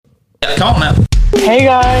Talk now. Hey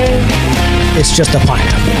guys. It's just a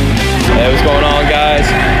pineapple. Hey, what's going on, guys?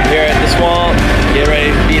 Here at the Swamp, get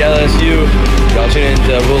ready to beat LSU. Y'all tune in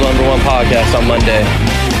to Rule Number 1 podcast on Monday.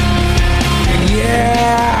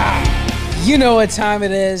 Yeah! You know what time it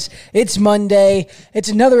is. It's Monday. It's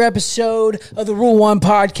another episode of the Rule 1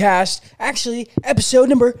 podcast. Actually, episode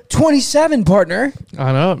number 27, partner.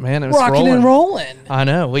 I know, man. It's rocking and rolling. I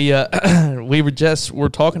know. We're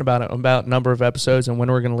talking about number of episodes and when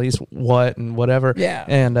we're going to release what and whatever. Yeah.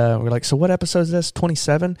 And we're like, so what episode is this?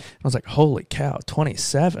 27? I was like, holy cow,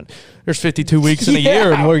 27. There's 52 weeks in a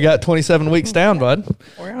year, and we got 27 weeks down, bud.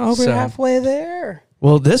 We're over halfway there.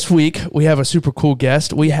 Well, this week we have a super cool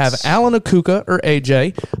guest. We have Alan Akouka, or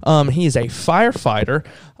AJ. He is a firefighter.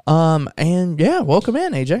 And yeah, welcome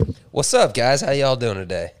in, AJ. What's up, guys? How y'all doing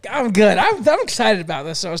today? I'm good. I'm excited about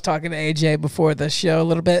this. I was talking to AJ before the show a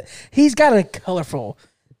little bit. He's got a colorful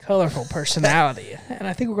personality, and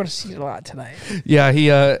I think we're going to see it a lot tonight. Yeah,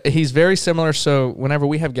 he's very similar. So whenever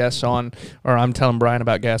we have guests on, or I'm telling Brian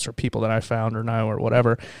about guests or people that I found or know or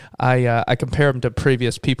whatever, I compare them to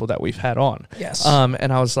previous people that we've had on. Yes.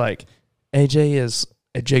 And I was like, AJ is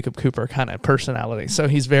a Jacob Cooper kind of personality. So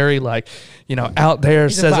he's very out there,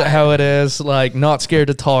 says it how it is, like not scared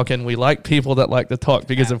to talk. And we like people that like to talk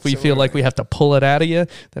because if we feel like we have to pull it out of you,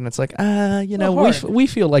 then it's like, we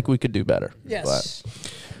feel like we could do better. Yes. But,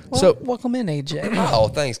 so welcome in, AJ. Oh,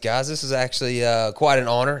 thanks, guys. This is actually quite an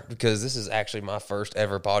honor because this is actually my first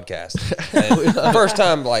ever podcast. And first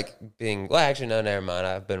time, never mind.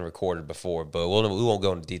 I've been recorded before, but we won't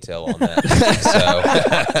go into detail on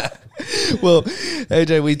that. Well,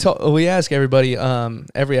 AJ, we ask everybody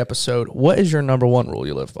every episode, what is your number one rule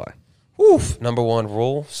you live by? Oof, number one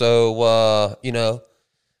rule. So,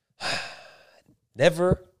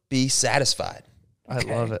 never be satisfied. I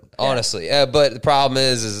love it. Honestly. But the problem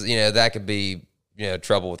is that could be,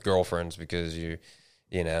 trouble with girlfriends because you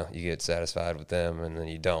get satisfied with them and then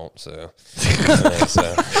you don't. So,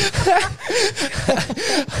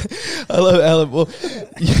 I love it, Alan. Well,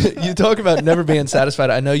 you talk about never being satisfied.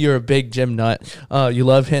 I know you're a big gym nut. You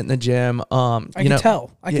love hitting the gym. I can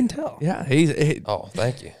tell. Yeah. Oh,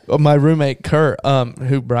 thank you. My roommate, Kurt,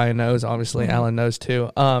 who Brian knows, obviously Alan knows too.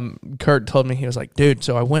 Kurt told me, he was like, dude,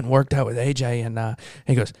 so I went and worked out with AJ and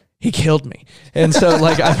he goes, he killed me. And so,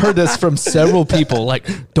 I've heard this from several people,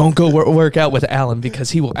 don't go work out with Alan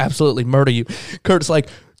because he will absolutely murder you. Kurt's like,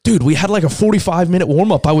 dude, we had a 45-minute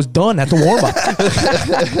warm-up. I was done at the warm-up.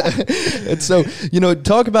 And so,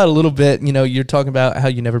 talk about a little bit, you're talking about how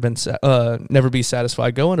you never be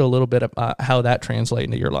satisfied. Go into a little bit about how that translates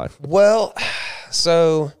into your life. Well,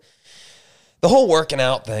 so the whole working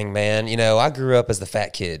out thing, man, I grew up as the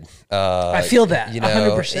fat kid. I feel that,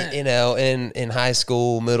 100%. In high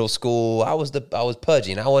school, middle school, I was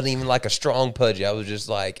pudgy, and I wasn't even a strong pudgy. I was just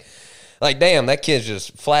like, damn, that kid's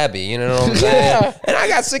just flabby, you know what I'm saying? And I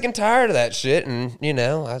got sick and tired of that shit, and,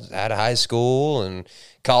 I was out of high school, and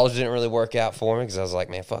college didn't really work out for me because I was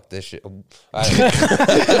like, man, fuck this shit.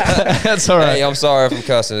 That's all right. Hey, I'm sorry if I'm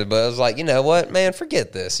cussing, but I was like, you know what, man,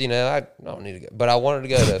 forget this. I don't need to go. But I wanted to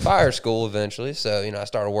go to fire school eventually, so, I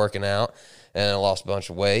started working out, and I lost a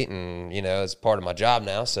bunch of weight, and, it's part of my job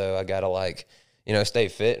now, so I got to, stay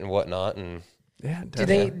fit and whatnot, and... Yeah, do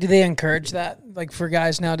they encourage that for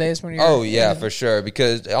guys nowadays when you're? Oh yeah, for sure.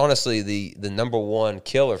 Because honestly, the number one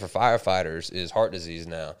killer for firefighters is heart disease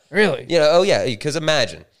now. Really? Oh yeah. Because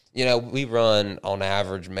imagine, we run on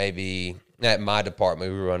average maybe at my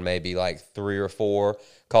department we run maybe 3 or 4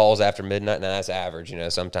 calls after midnight. Now that's average.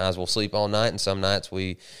 Sometimes we'll sleep all night, and some nights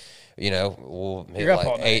we, we'll hit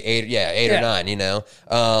eight or 9.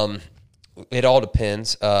 It all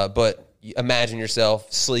depends. But imagine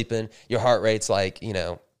yourself sleeping, your heart rate's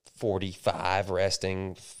 45,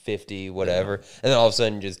 resting 50, whatever, and then all of a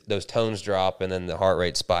sudden just those tones drop, and then the heart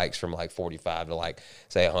rate spikes from 45 to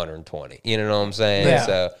say 120. You know what I'm saying? Yeah.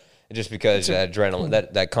 So just because that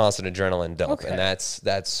adrenaline, that constant adrenaline dump, Okay. and that's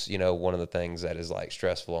one of the things that is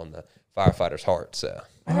stressful on the firefighter's heart. So.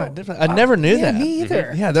 I never knew that. Me either.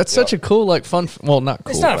 Mm-hmm. Yeah, that's such a cool, fun. Well, not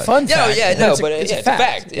cool. It's not a fun fact. It's a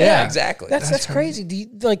fact. Yeah, exactly. That's crazy. Do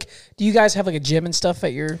you guys have a gym and stuff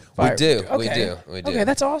at your fire? We do. Okay. We do. Okay,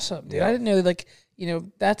 that's awesome, dude. Yeah. I didn't know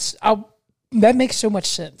that makes so much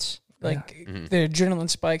sense. The adrenaline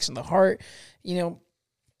spikes in the heart.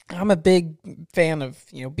 I'm a big fan of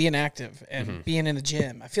being active and being in the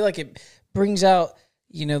gym. I feel like it brings out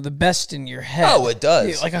the best in your head. Oh, it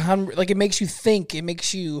does. It makes you think. It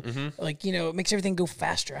makes you it makes everything go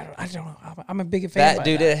faster. I don't know. I'm a big fan of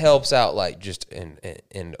that. It helps out just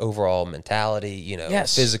in overall mentality,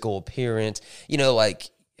 physical appearance.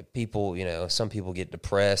 People, some people get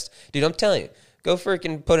depressed. Dude, I'm telling you, Go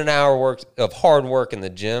freaking put an hour of hard work in the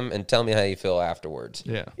gym and tell me how you feel afterwards.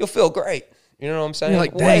 Yeah. You'll feel great. You know what I'm saying? You're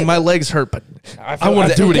like, dang, my legs hurt, but I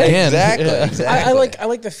want to do it Yeah, again. Exactly. Yeah. Exactly. I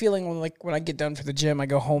like the feeling when I get done for the gym, I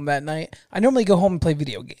go home that night. I normally go home and play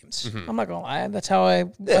video games. I'm not gonna lie, that's how I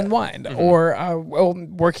unwind. Or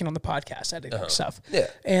working on the podcast, editing stuff. Yeah.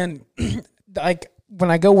 And like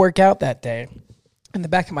when I go work out that day, in the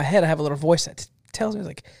back of my head, I have a little voice that tells me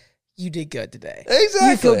like, you did good today. Exactly.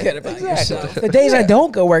 You feel good about yourself. The days I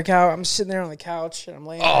don't go work out, I'm sitting there on the couch and I'm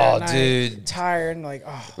laying there at night, dude, tired and like,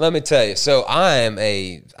 Let me tell you. So I am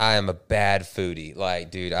a bad foodie. Like,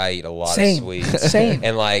 dude, I eat a lot of sweets. Same.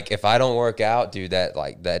 And like, if I don't work out, dude,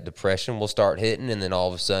 that depression will start hitting, and then all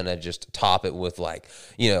of a sudden I just top it with like,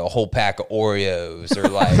 a whole pack of Oreos or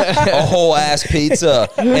like a whole ass pizza,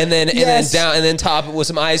 and then top it with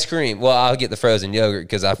some ice cream. Well, I'll get the frozen yogurt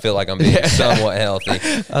because I feel like I'm being somewhat healthy.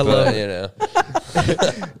 I love it.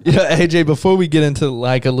 AJ, before we get into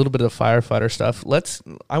like a little bit of firefighter stuff,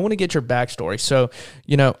 I want to get your backstory. So,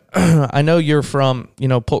 I know you're from,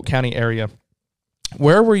 Polk County area.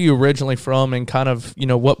 Where were you originally from, and kind of,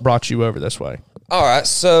 what brought you over this way? All right.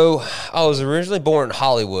 So I was originally born in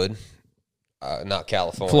Hollywood, not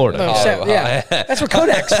California. Florida. yeah. That's where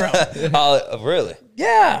Kodak's from. Really?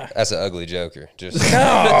 Yeah. That's an ugly joker. Just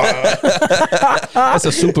That's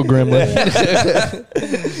a super gremlin.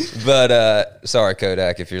 But sorry,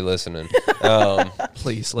 Kodak, if you're listening.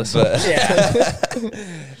 Please listen.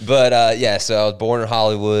 But so I was born in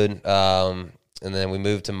Hollywood, and then we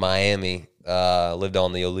moved to Miami. Lived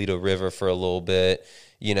on the Oleta River for a little bit.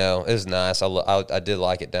 It was nice. I did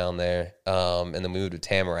like it down there. And then we moved to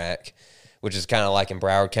Tamarack, which is kind of like in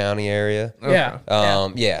Broward County area.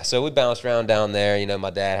 Yeah. So we bounced around down there. My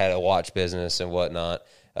dad had a watch business and whatnot.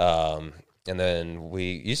 And then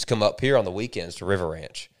we used to come up here on the weekends to River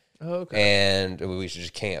Ranch. Oh, okay. And we used to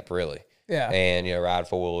just camp, really. Yeah. And, ride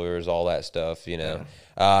four-wheelers, all that stuff, Yeah.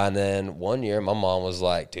 And then one year, my mom was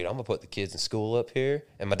like, dude, I'm going to put the kids in school up here.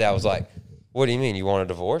 And my dad was like, what do you mean? You want a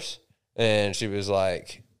divorce? And he was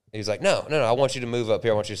like, no, I want you to move up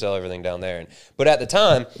here. I want you to sell everything down there. But at the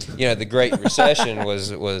time, the Great Recession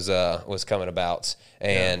was coming about,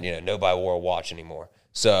 and nobody wore a watch anymore.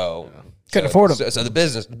 So couldn't afford them. So the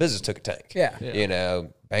business took a tank. Yeah.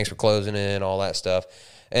 Banks were closing in, all that stuff.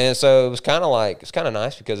 And so it was kind of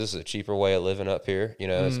nice because this is a cheaper way of living up here.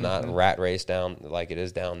 It's not a rat race down like it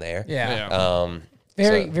is down there. Yeah.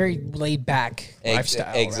 Very laid back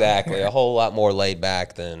lifestyle. Exactly. A whole lot more laid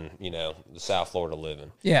back than, the South Florida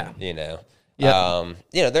living. Yeah.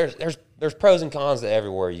 There's pros and cons to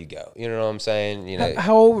everywhere you go. You know what I'm saying?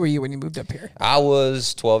 How old were you when you moved up here? I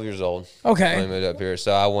was 12 years old. Okay. When I moved up here.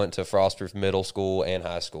 So I went to Frostproof Middle School and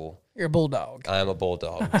high school. You're a bulldog. I am a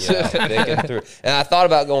bulldog. And I thought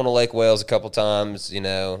about going to Lake Wales a couple times.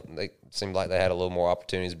 They seemed like they had a little more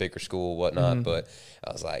opportunities, bigger school, whatnot. But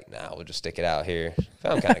I was like, nah, we'll just stick it out here.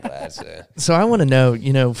 I'm kind of glad. So I want to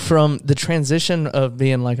know, from the transition of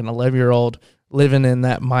being like an 11-year-old living in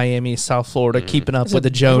that Miami, South Florida, keeping up with the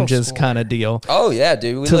Joneses kind of deal. Oh yeah,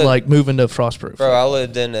 dude. Like moving to Frostproof. Bro, I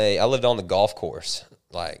lived on the golf course.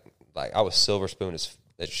 Like I was silver spoon as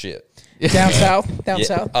shit. Down south? Down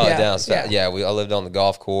south? Oh, yeah. Down south. Yeah, I lived on the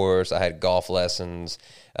golf course. I had golf lessons.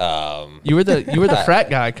 You were the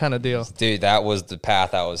frat guy kind of deal. Dude, that was the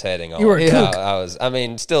path I was heading on. You were a kook.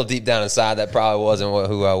 Still deep down inside, that probably wasn't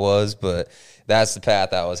who I was, but that's the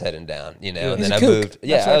path I was heading down, And then I moved.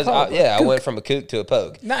 Yeah, I went from a kook to a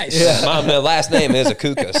pogue. Nice. Yeah, my last name is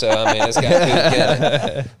Akouka, so it's got kook in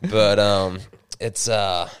it. But it's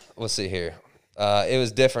let's see here. It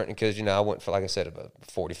was different because, I went for, like I said, about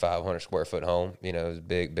 4,500 square foot home. It was a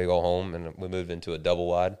big old home, and we moved into a double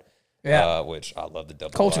wide. Yeah. Which I love the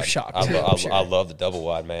double Culture wide. shock. I love the double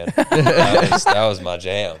wide, man. That was my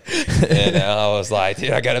jam. And I was like, dude,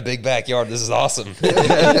 I got a big backyard. This is awesome.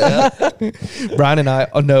 Brian and I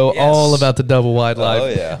know all about the double wide life. Oh,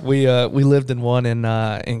 yeah. We lived in one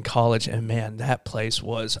in college, and man, that place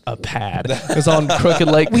was a pad. It was on Crooked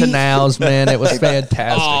Lake canals, man. It was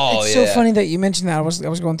fantastic. Oh, It's so funny that you mentioned that. I was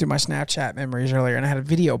going through my Snapchat memories earlier, and I had a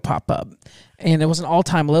video pop up. And it was an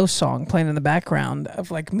all-time low song playing in the background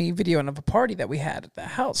of like me videoing of a party that we had at the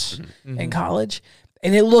house in college.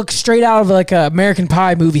 And it looked straight out of like a American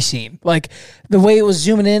Pie movie scene. Like the way it was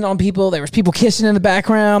zooming in on people, there was people kissing in the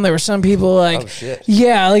background. There were some people like, oh, shit.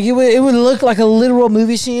 Yeah, like it would look like a literal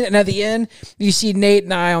movie scene. And at the end, you see Nate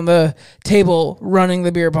and I on the table running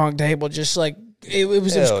the beer pong table, just like It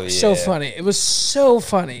was so funny. It was so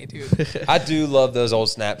funny, dude. I do love those old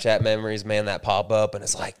Snapchat memories, man, that pop up, and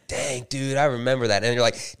it's like, dang, dude, I remember that. And you're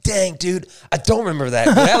like, dang, dude, I don't remember that.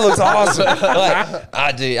 But that looks awesome. Like,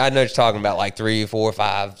 I do. I know what you're talking about, like 3, 4,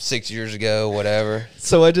 5, 6 years ago, whatever.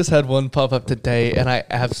 So I just had one pop up today, and I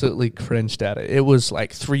absolutely cringed at it. It was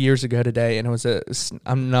like 3 years ago today, and it was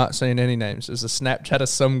I'm not saying any names. It was a Snapchat of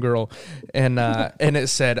some girl, and it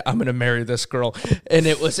said, I'm going to marry this girl. And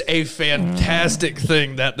it was a fantastic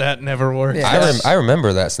thing that never worked. Yeah. I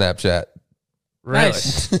remember that Snapchat. Really?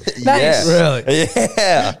 Nice. Nice. Really?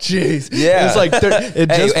 Yeah. Jeez. Yeah. It was like,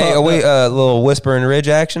 hey, are we a little Whispering Ridge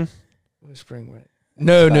action? Whispering Ridge.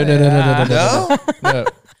 No. No? No.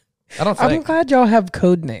 I don't think. I'm glad y'all have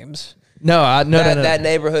code names. No, no. That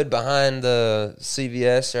neighborhood behind the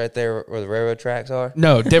CVS right there where the railroad tracks are?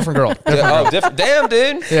 No, different girl. Different. Damn,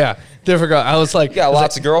 dude. Yeah, different girl. I was like, you got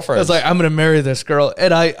lots of girlfriends. I was like, I'm going to marry this girl.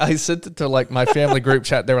 And I sent it to like my family group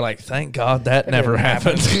chat. They were like, thank God that never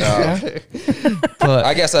happened. But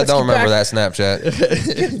I guess I don't remember that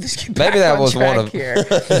Snapchat. Maybe that was one of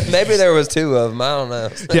maybe there was 2 of them. I don't know.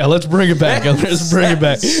 Yeah, let's bring it back. Let's bring it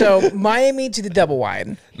back. So Miami to the double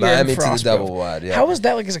wide. Miami to the double wide, yeah. How was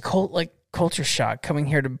that like as a culture shock coming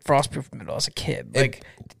here to Frostproof Middle as a kid? Like,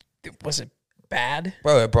 was it bad?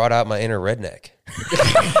 Bro, it brought out my inner redneck.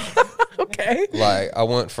 Okay. Like, I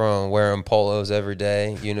went from wearing polos every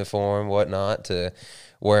day, uniform, whatnot, to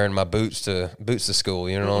wearing my boots to school.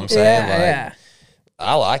 You know what I'm saying? Yeah.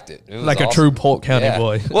 I liked it. It was like awesome. A true Polk County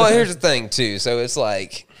boy. Well, here's the thing, too. So it's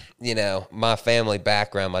like, you know, my family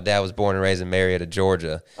background, my dad was born and raised in Marietta,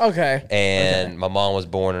 Georgia. Okay. And my mom was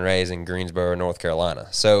born and raised in Greensboro, North Carolina.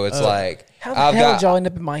 So it's like... How the hell did y'all end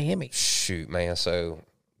up in Miami? Shoot, man. So...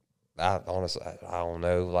 I honestly, I don't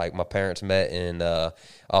know. Like, my parents met in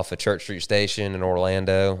off of Church Street Station in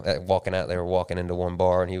Orlando. They were walking into one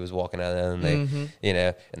bar, and he was walking out, and they, you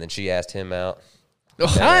know, and then she asked him out.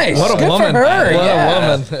 Nice. What a Good woman. For her. What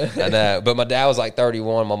yeah. a woman. I know. But my dad was like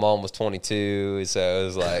 31. My mom was 22. So it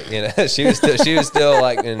was like, you know, she was still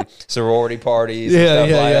like in sorority parties. And stuff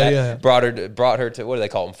like that. Yeah. Brought her to, what do they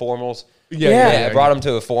call them? Formals. Yeah. Brought him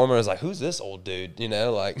to a formal. I was like, who's this old dude? You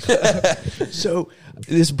know, like. So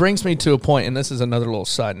this brings me to a point, and this is another little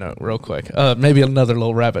side note real quick. Maybe another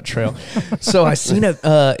little rabbit trail. So I seen it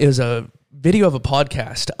was a video of a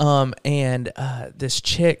podcast, and this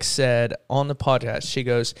chick said on the podcast, she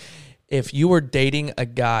goes, if you were dating a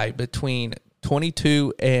guy between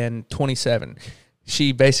 22 and 27,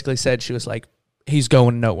 she basically said, she was like, he's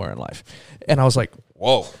going nowhere in life. And I was like,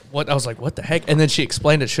 whoa, what? I was like, what the heck? And then she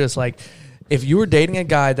explained it. She was like, if you were dating a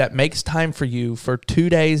guy that makes time for you for 2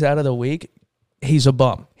 days out of the week, he's a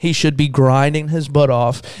bum. He should be grinding his butt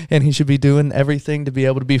off, and he should be doing everything to be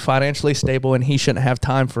able to be financially stable, and he shouldn't have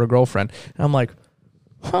time for a girlfriend. And I'm like,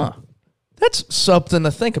 that's something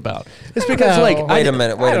to think about. It's because wait a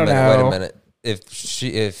minute.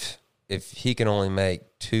 If he can only make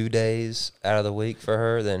 2 days out of the week for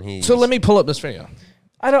her, then he. So let me pull up this video.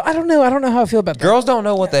 I don't know. I don't know how I feel about that. Girls don't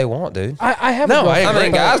know what they want, dude. I have no. I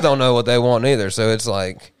mean, guys don't know what they want either. So it's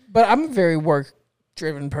like. But I'm a very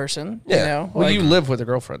work-driven person. Yeah. You know? Well, you live with a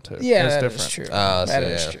girlfriend too. Yeah, that's that different. is true. That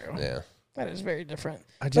is true. Yeah. That is very different.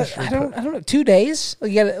 I don't know. 2 days.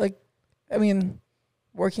 Like, you gotta, I mean,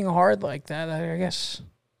 working hard like that. I guess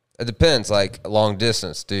it depends. Like long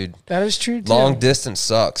distance, dude. That is true too. Long distance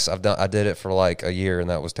sucks. I did it for like a year,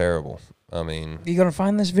 and that was terrible. I mean, you gonna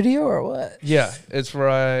find this video or what? Yeah, it's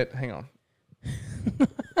right. Hang on.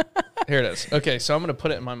 Here it is. Okay, so I'm gonna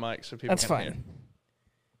put it in my mic so people. That's can fine. Hear.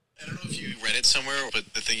 I don't know if you read it somewhere,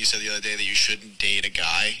 but the thing you said the other day that you shouldn't date a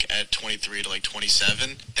guy at 23 to like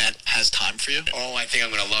 27 that has time for you. Oh, I think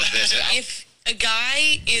I'm going to love this. If a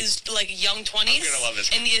guy is like young 20s, I'm gonna love this.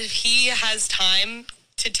 And if he has time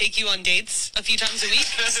to take you on dates a few times a week,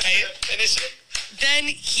 say it, finish it. Then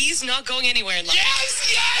he's not going anywhere in life.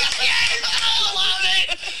 Yes! I love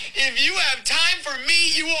it! If you have time for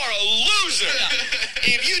me, you are a loser.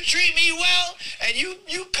 If you treat me well and you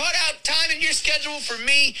cut out time in your schedule for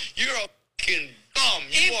me, you're a fucking bum.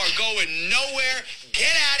 You are going nowhere.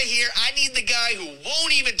 Get out of here. I need the guy who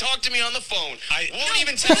won't even talk to me on the phone. Won't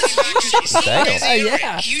even text me back because he's so busy.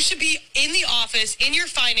 Yeah. You should be in the office, in your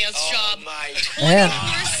finance job, my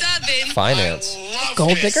 24/7. finance. I love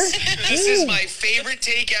Gold this. digger? This is my favorite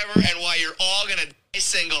take ever, and why you're all gonna die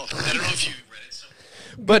single. I don't know if you read it somewhere.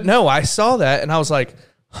 But no, I saw that and I was like,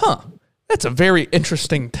 that's a very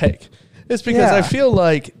interesting take. It's because I feel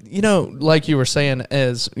like, you know, like you were saying,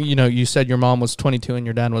 as you know, you said your mom was 22 and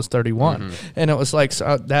your dad was 31, and it was like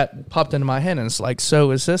so that popped into my head, and it's like,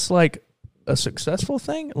 so is this like a successful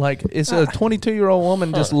thing? Like, is a 22-year-old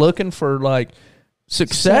woman just looking for like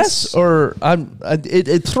success? Or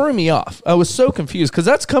it threw me off. I was so confused because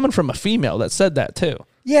that's coming from a female that said that too.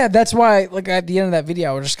 Yeah, that's why, like, at the end of that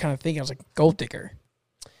video, I was just kind of thinking, I was like, gold digger.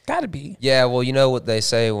 Gotta be. Yeah, well, you know what they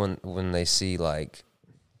say when they see, like,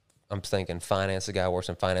 I'm thinking finance, the guy works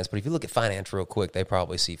in finance, but if you look at finance real quick, they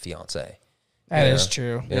probably see fiance. That is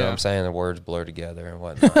true. You know what I'm saying? The words blur together and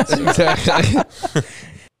whatnot. So. Exactly.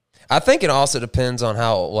 I think it also depends on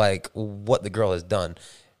how, like, what the girl has done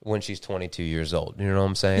when she's 22 years old. You know what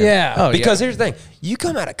I'm saying? Yeah. Because here's the thing. You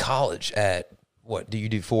come out of college at, what, do you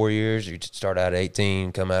do 4 years? You start out at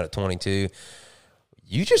 18, come out at 22.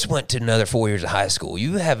 You just went to another 4 years of high school.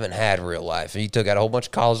 You haven't had real life. You took out a whole bunch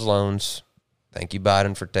of college loans. Thank you,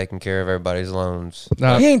 Biden, for taking care of everybody's loans.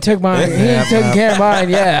 No. He ain't took mine. He ain't taking care of mine.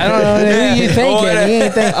 Yeah, I don't know who you thinking. He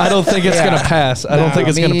ain't think. I don't think it's gonna pass. I don't think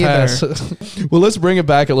it's gonna pass. Well, let's bring it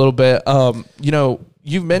back a little bit. You know,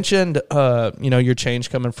 you've mentioned your change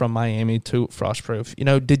coming from Miami to Frostproof. You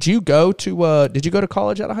know, did you go to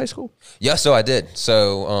college out of high school? Yeah, so I did.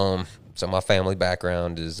 So my family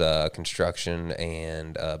background is construction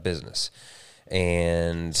and business,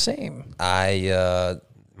 and same.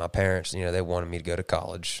 My parents, they wanted me to go to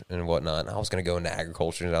college and whatnot. And I was going to go into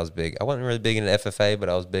agriculture, and I wasn't really big into FFA, but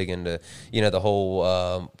I was big into, the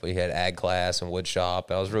whole, we had ag class and wood shop.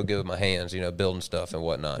 I was real good with my hands, building stuff and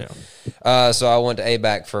whatnot. Yeah. So I went to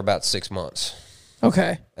ABAC for about 6 months.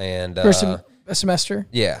 Okay. And for a semester?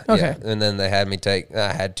 Yeah. Okay. Yeah. And then they had me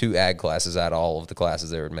I had 2 ag classes out of all of the classes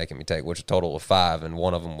they were making me take, which a total of 5, and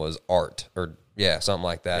one of them was art something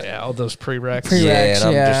like that. Yeah, all those prereqs. Yeah, and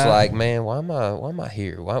I'm just like, man, why am I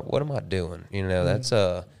here? What am I doing? That's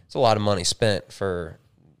it's a lot of money spent for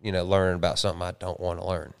learning about something I don't want to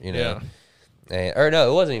learn. Yeah. Or no,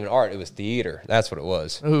 it wasn't even art; it was theater. That's what it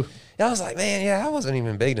was. Ooh. And I was like, man, I wasn't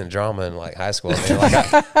even big into drama in like high school.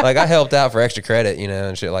 I helped out for extra credit,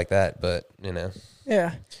 and shit like that. But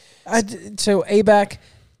Yeah, so ABAC,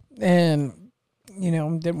 and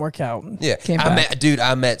didn't work out. Yeah,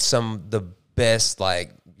 I met some of the best,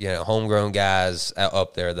 like, homegrown guys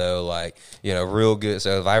up there, though, like, real good.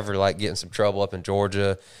 So if I ever like get in some trouble up in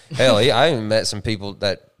Georgia, hell, yeah, I even met some people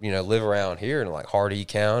that, live around here in like Hardee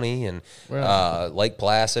County and Lake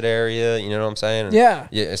Placid area, you know what I'm saying? And,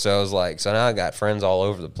 yeah. So I was like, so now I got friends all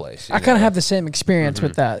over the place. I kind of have the same experience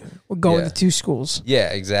with that. We're going to 2 schools.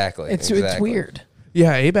 Yeah, exactly. It's weird.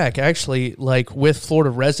 Yeah, ABAC actually, like with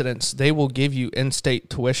Florida residents, they will give you in-state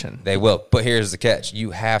tuition. They will, but here's the catch: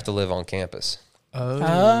 you have to live on campus. Oh,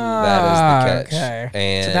 that is the catch. Okay.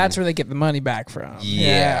 And so that's where they get the money back from.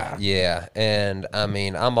 Yeah. And I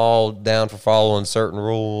mean, I'm all down for following certain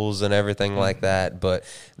rules and everything like that, but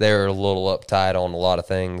they're a little uptight on a lot of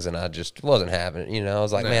things, and I just wasn't having it. I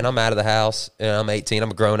was like, man, I'm out of the house, and I'm 18.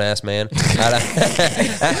 I'm a grown ass man.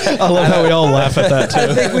 I love how we all laugh at that too.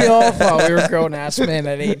 I think we all thought we were grown ass men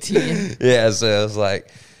at 18. Yeah, so it was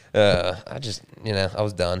like, I just, I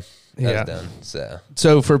was done. I was done.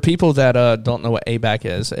 So for people that don't know what ABAC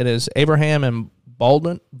is, it is Abraham and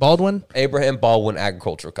Baldwin? Abraham Baldwin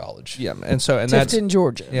Agricultural College. Yeah, and that's in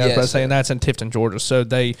Georgia. Yeah, I was about to say, and that's in Tifton, Georgia. So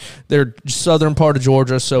they're southern part of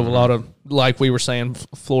Georgia. So a lot of, like we were saying,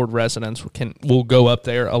 Florida residents will go up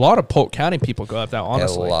there. A lot of Polk County people go up there.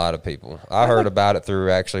 Honestly, a lot of people. I heard about it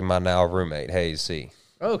through actually my now roommate Hayes C.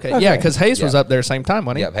 Okay. Yeah, because Hayes was up there same time,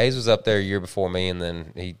 wasn't he? Yeah, Hayes was up there a year before me, and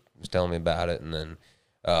then he was telling me about it, and then.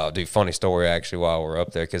 Funny story actually while we're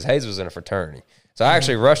up there, because Hayes was in a fraternity. So I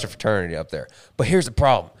actually rushed a fraternity up there. But here's the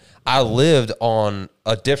problem. I lived on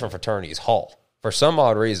a different fraternity's hall. For some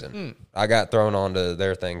odd reason, I got thrown onto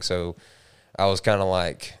their thing. So I was kind of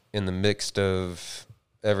like in the mix of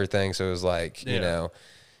everything. So it was like, I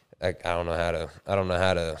don't know how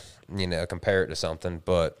to, compare it to something.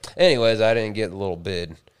 But anyways, I didn't get the little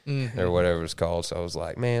bid. Or whatever it's called. So I was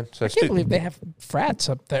like, man. So I can't believe they have frats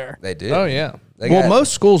up there. They do. Oh, yeah.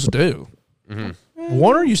 Most schools do. Mm-hmm.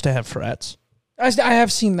 Warner used to have frats. I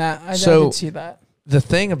have seen that. I did see that. The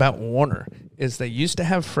thing about Warner is they used to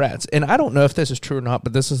have frats. And I don't know if this is true or not,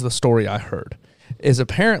 but this is the story I heard. Is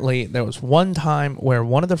apparently there was one time where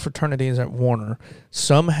one of the fraternities at Warner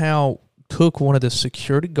somehow took one of the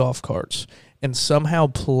security golf carts and somehow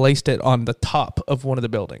placed it on the top of one of the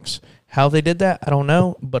buildings. How they did that, I don't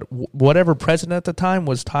know, but whatever president at the time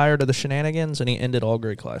was tired of the shenanigans, and he ended all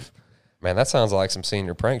Greek life. Man, that sounds like some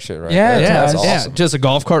senior prank shit right there. That's awesome. Yeah, just a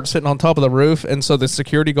golf cart sitting on top of the roof, and so the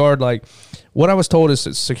security guard, like, what I was told is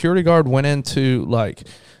the security guard went into, like,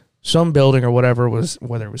 some building or whatever,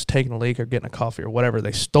 whether it was taking a leak or getting a coffee or whatever,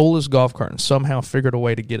 they stole his golf cart and somehow figured a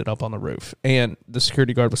way to get it up on the roof, and the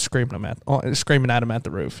security guard was screaming at him at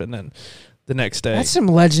the roof, and then the next day. That's some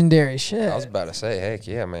legendary shit. I was about to say, heck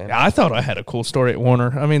yeah, man. I thought I had a cool story at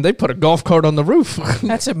Warner. I mean, they put a golf cart on the roof.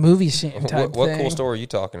 That's a movie scene type What thing. cool story are you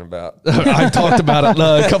talking about? I talked about it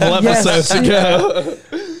a couple episodes Yes. ago.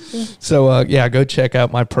 So, go check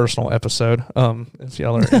out my personal episode if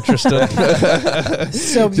y'all are interested.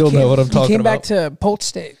 So You'll know what I'm talking You came back about. to Polk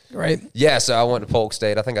State, right? Yeah, so I went to Polk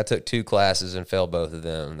State. I think I took 2 classes and failed both of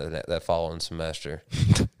them that following semester.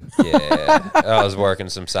 Yeah, I was working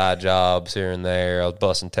some side jobs here and there. I was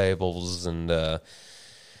busting tables and I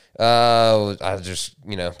was just,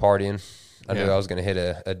 partying. I knew I was going to hit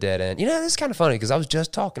a dead end. This is kind of funny because I was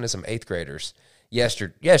just talking to some 8th graders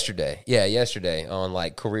yesterday. Yeah, yesterday on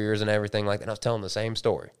like careers and everything like that. And I was telling the same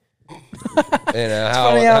story. Funny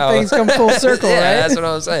how things come full circle, yeah, right? That's what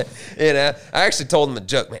I'm saying. I actually told them a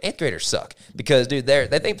joke. Man, 8th graders suck because, dude,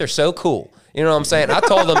 they think they're so cool. You know what I'm saying? I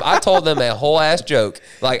told them a whole ass joke.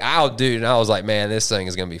 Like, and I was like, man, this thing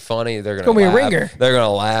is gonna be funny. They're gonna be a laugh. ringer. They're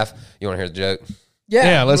gonna laugh. You want to hear the joke?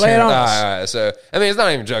 Yeah, let's lay hear it it. on All us. right. So, I mean, it's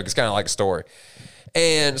not even a joke. It's kind of like a story.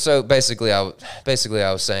 And so basically, I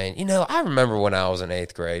was saying, I remember when I was in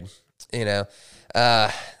 8th grade. Things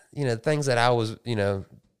that I was,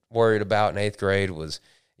 worried about in 8th grade was,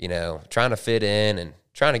 trying to fit in and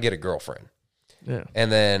trying to get a girlfriend. Yeah. And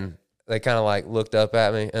then they kind of like looked up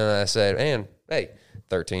at me, and I said, "Man, hey,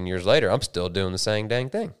 13 years later, I'm still doing the same dang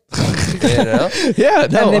thing." Yeah, no,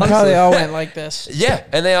 And they probably honestly. all went like this. Yeah,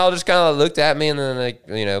 and they all just kind of looked at me, and then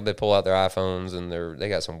they pull out their iPhones, and they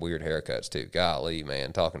got some weird haircuts too. Golly,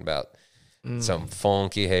 man, talking about some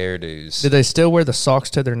funky hairdos. Did they still wear the socks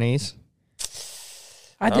to their knees?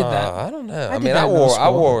 I did that. I don't know. I I did mean, that in middle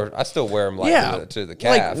school. I still wear them like to the Like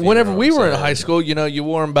calf. whenever we were in high school. school, you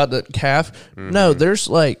wore them about the calf. No,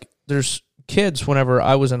 there's kids whenever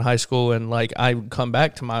I was in high school and like I would come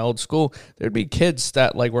back to my old school, there'd be kids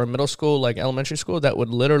that like were in middle school, like elementary school, that would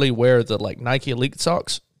literally wear the like Nike Elite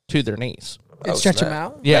socks to their knees. And stretch them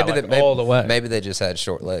out, Yeah, maybe, like, all the way. Maybe they just had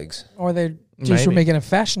short legs. or they just were Maybe. making a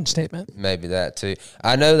fashion statement. Maybe that too.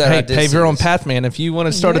 I know that I Hey, did pave see your own this. path, man. If you want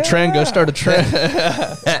to start a trend, go start a trend.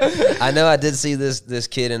 I know I did see this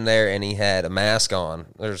kid in there, and he had a mask on.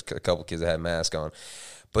 There's a couple kids that had a mask on.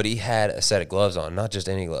 But he had a set of gloves on, not just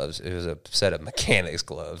any gloves. It was a set of mechanics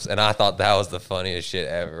gloves. And I thought that was the funniest shit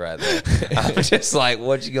ever right there. I was just like,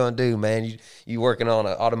 what you going to do, man? You working on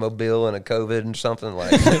an automobile and a COVID and something?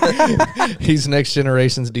 Like, He's next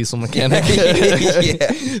generation's diesel mechanic.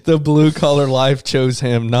 yeah. The blue collar life chose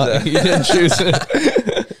him, not he didn't choose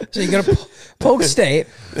it. So you go to Polk State,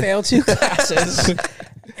 fail 2 classes,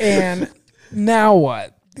 and now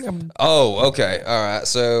what? Oh, okay. All right.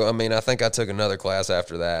 So, I mean, I think I took another class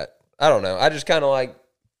after that. I don't know. I just kind of like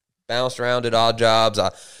bounced around, did odd jobs.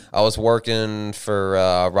 I was working for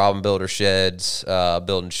Robin Builder Sheds,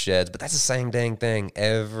 building sheds, but that's the same dang thing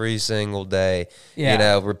every single day.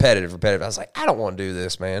 Yeah. Repetitive. I was like, I don't want to do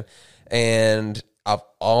this, man. And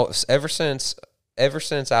ever since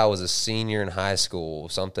I was a senior in high school,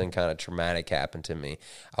 something kind of traumatic happened to me.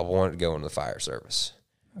 I wanted to go into the fire service.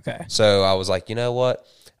 Okay. So I was like, you know what?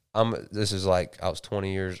 This is like I was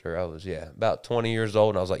about 20 years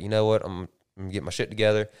old, and I was like, you know what? I'm gonna get my shit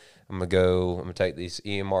together. I'm gonna take these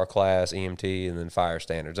EMR class, EMT, and then fire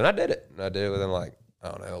standards. And I did it. Within like, I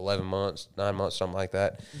don't know, 11 months, 9 months, something like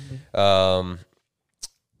that. But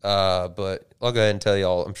I'll go ahead and tell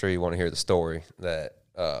y'all, I'm sure you want to hear the story that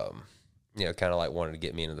kind of like wanted to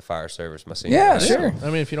get me into the fire service my senior Yeah, year. sure. I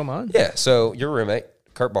mean, if you don't mind. Yeah, so your roommate,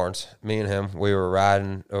 Kurt Barnes, me and him, we were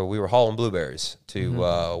hauling blueberries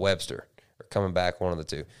to Webster, or coming back, one of the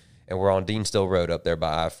two. And we're on Deanstill Road up there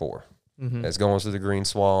by I-4. It's going through the green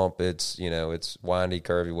swamp. It's, it's windy,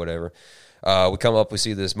 curvy, whatever. We come up, we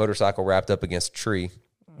see this motorcycle wrapped up against a tree.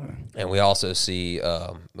 And we also see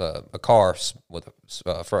a car with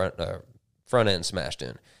a front end smashed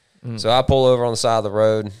in. So I pull over on the side of the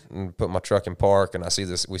road and put my truck in park, and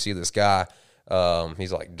we see this guy.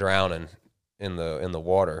 He's like drowning in the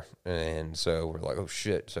water, and so we're like, oh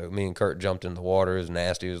shit. So me and Kurt jumped in the water. It was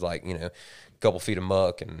nasty. It was like, a couple feet of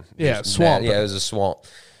muck, and swamp. Yeah, it was a swamp.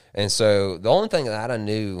 And so the only thing that I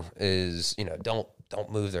knew is, don't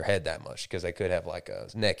move their head that much, because they could have like a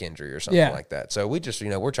neck injury or something like that. So we just,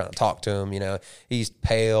 we're trying to talk to him. He's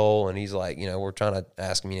pale, and he's like, we're trying to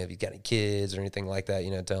ask him, if he's got any kids or anything like that.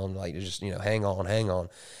 Tell him like, just, hang on.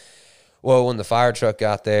 Well, when the fire truck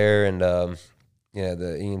got there, and the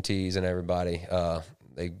EMTs and everybody,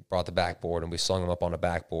 they brought the backboard, and we slung him up on the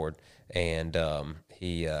backboard, and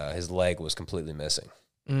his leg was completely missing,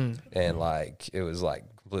 and like it was like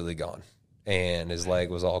completely gone, and his leg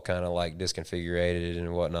was all kind of like disconfigured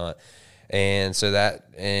and whatnot, and I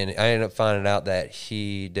ended up finding out that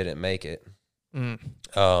he didn't make it,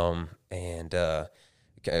 and so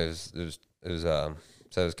it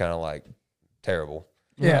was kind of like terrible.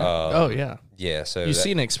 Yeah. Oh yeah. Yeah. So You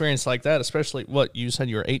see an experience like that, especially what you said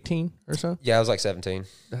you were 18 or so. Yeah, I was like 17.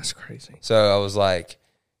 That's crazy. So I was like,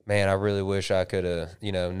 man, I really wish I could have,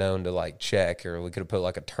 known to like check, or we could have put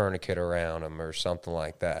like a tourniquet around him or something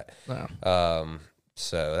like that. Wow.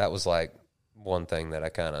 So that was like one thing that I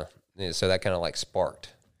kind of, so that kind of like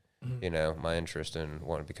sparked, my interest in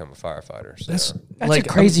wanting to become a firefighter. So That's That's a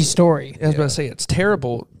crazy story. I was about to say, it's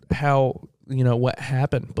terrible how what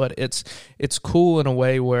happened, but it's cool in a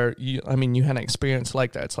way where you had an experience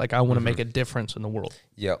like that. It's like, I want to make a difference in the world.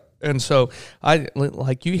 Yep. And so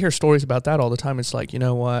you hear stories about that all the time. It's like, you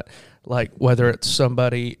know what, like whether it's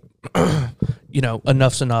somebody,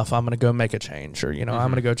 enough's enough, I'm going to go make a change, or, I'm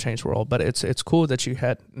going to go change the world. But it's cool that you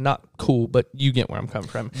had, not cool, but you get where I'm coming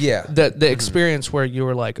from. Yeah. The experience where you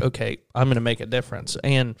were like, okay, I'm going to make a difference.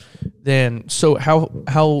 And then, so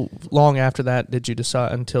how long after that did you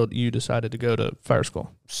decide, until you decided to go to fire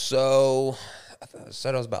school? So I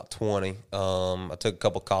said I was about 20. I took a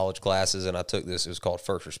couple college classes, and I took this. It was called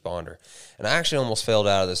First Responder. And I actually almost failed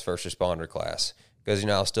out of this First Responder class because,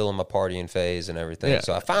 I was still in my partying phase and everything. Yeah.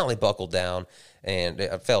 So I finally buckled down, and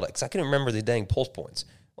I failed it because I couldn't remember the dang pulse points.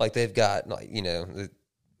 Like they've got,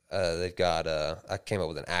 they've got, I came up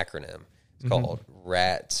with an acronym. It's called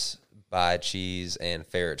RATS, Buy Cheese, and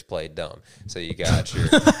Ferrets Play Dumb. So you got your,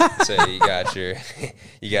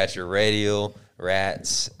 you got your radial,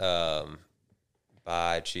 RATS,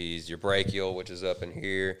 Buy Cheese, your brachial, which is up in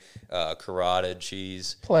here, carotid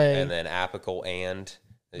cheese, Play, and then apical, and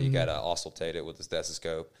you got to auscultate it with the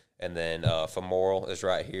stethoscope, and then femoral is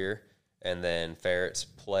right here, and then ferrets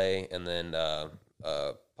play, and then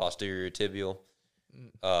posterior tibial,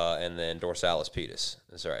 and then dorsalis pedis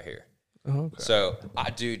is right here. Okay. So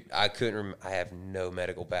I couldn't. I have no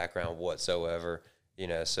medical background whatsoever.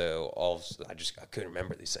 So I couldn't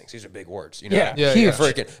remember these things. These are big words. Huge.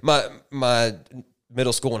 Freaking my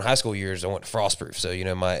middle school and high school years, I went to Frostproof.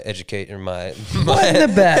 So my educator, my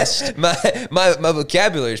the best. My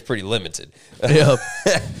vocabulary is pretty limited. Yep.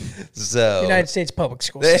 So United States public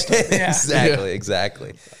school system. Yeah.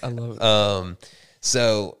 Exactly. I love it.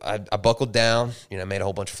 So I buckled down, made a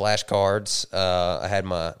whole bunch of flashcards. I had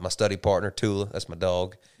my study partner, Tula. That's my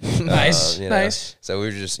dog. Nice. Nice. So we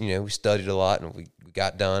were just, we studied a lot, and we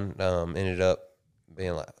got done. Ended up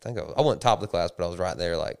being like, I think I wasn't top of the class, but I was right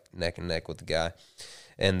there, like neck and neck with the guy.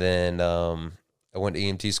 And then I went to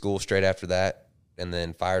EMT school straight after that, and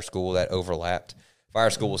then fire school, that overlapped.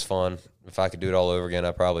 Fire school was fun. If I could do it all over again,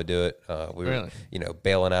 I'd probably do it. We were,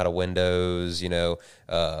 bailing out of windows,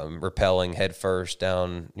 rappelling head first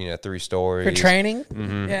down, 3 stories. For training?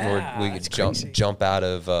 Mm-hmm. Yeah, we could jump out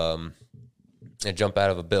of a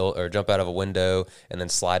window and then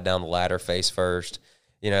slide down the ladder face first.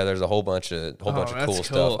 There's a whole bunch of cool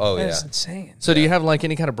stuff. Oh, that's yeah. insane. So do you have like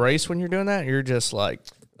any kind of brace when you're doing that? You're just like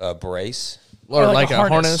A brace? Or like a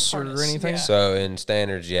harness or anything? Yeah. So in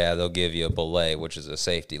standards, they'll give you a belay, which is a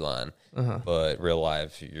safety line. But real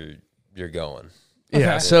life, you're going.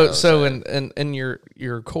 Yeah. Okay. So in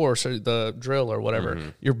your course or the drill or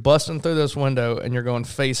whatever, you're busting through this window and you're going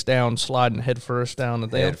face down, sliding head first down the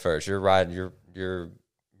thing. Head first. You're riding.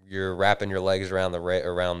 You're wrapping your legs around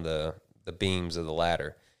the beams of the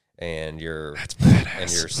ladder, and you're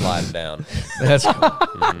sliding down. That's cool.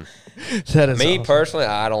 That is me awesome. personally.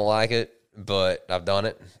 I don't like it, but I've done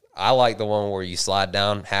it. I like the one where you slide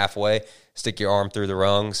down halfway, stick your arm through the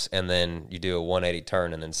rungs, and then you do a 180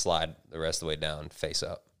 turn and then slide the rest of the way down face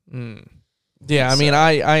up. Yeah, I mean,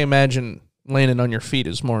 I imagine landing on your feet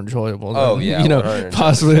is more enjoyable than, 100%.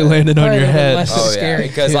 possibly landing on your head. Less scary.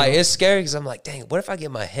 Because it's scary because I'm like, dang, what if I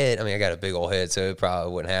get my head? I mean, I got a big old head, so it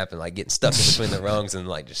probably wouldn't happen. Like getting stuck in between the rungs and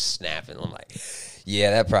like just snapping. I'm like,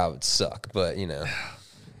 yeah, that probably would suck, but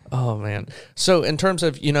Oh man. So in terms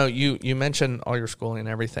of, you mentioned all your schooling and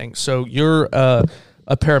everything. So you're a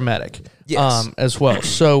paramedic as well.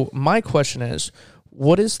 So my question is,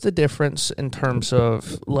 what is the difference in terms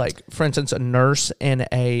of, like, for instance, a nurse in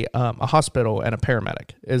a hospital and a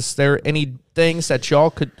paramedic? Is there any things that y'all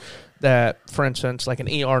could, that, for instance, like an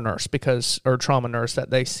ER nurse or trauma nurse, that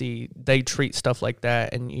they treat stuff like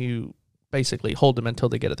that and you basically hold them until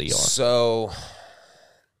they get to the ER? So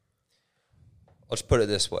let's put it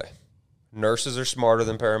this way. Nurses are smarter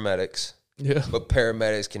than paramedics. Yeah. But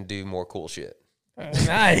paramedics can do more cool shit.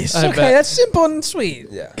 Nice. I Okay, bet. that's simple and sweet.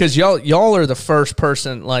 Yeah. Because y'all are the first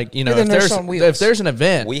person, like, the nurse on wheels. if there's an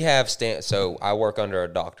event. We have so I work under a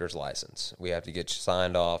doctor's license. We have to get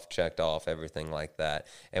signed off, checked off, everything like that.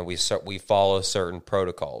 And we follow certain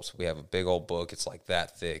protocols. We have a big old book. It's like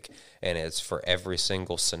that thick. And it's for every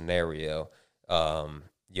single scenario.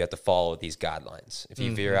 you have to follow these guidelines. If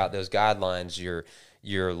you veer out those guidelines,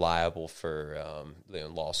 you're liable for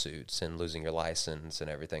lawsuits and losing your license and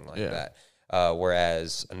everything like that.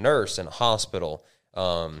 Whereas a nurse in a hospital,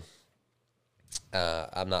 I'm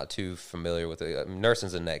not too familiar with it.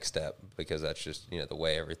 Nursing's the next step because that's just the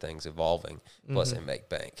way everything's evolving. Plus, they make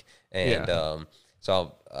bank, and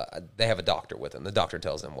so they have a doctor with them. The doctor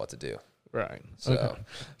tells them what to do. Right.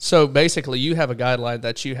 So basically, you have a guideline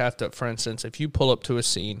that you have to. For instance, if you pull up to a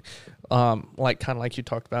scene, like you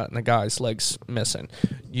talked about, and the guy's legs missing,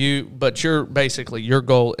 but your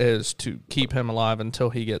goal is to keep him alive until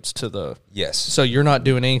he gets to the. Yes. So you're not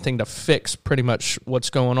doing anything to fix pretty much what's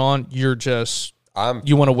going on. You're just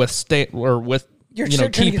you want to withstand or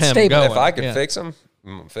keep him stable. going. If I could fix him,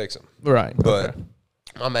 I'm gonna fix him. Right. But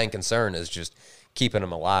my main concern is just keeping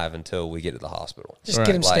him alive until we get to the hospital. Just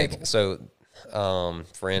get him stable. So,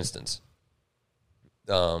 for instance,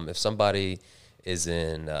 if somebody is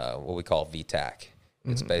in what we call VTAC,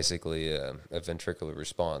 it's basically a ventricular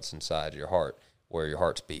response inside your heart where your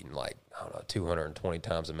heart's beating 220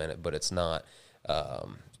 times a minute, but it's not.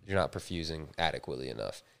 You're not perfusing adequately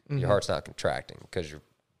enough. Your heart's not contracting because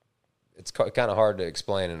it's kind of hard to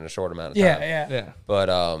explain in a short amount of time. Yeah. But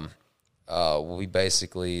we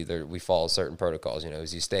basically we follow certain protocols.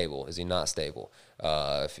 Is he stable? Is he not stable?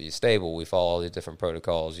 If he's stable, we follow all the different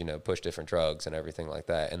protocols. Push different drugs and everything like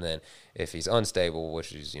that. And then if he's unstable,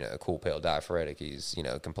 which is a cool pale diaphoretic, he's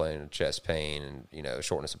complaining of chest pain and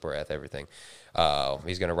shortness of breath, everything.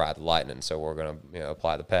 He's going to ride the lightning. So we're going to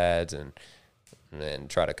apply the pads and then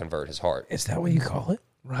try to convert his heart. Is that what you call it?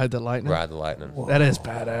 Ride the lightning. Ride the lightning. Whoa. That is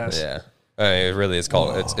badass. Yeah. It really is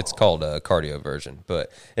called. It's called a cardio version,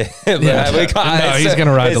 but he's gonna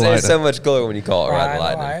ride the lightning. It's so much cooler when you call it ride the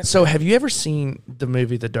lightning. So, have you ever seen the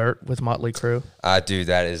movie The Dirt with Motley Crue? I do.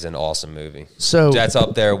 That is an awesome movie. So that's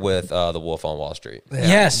up there with The Wolf on Wall Street. Yeah.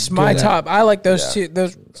 Yes, my top. I like those two.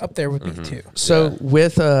 Those up there with me too. So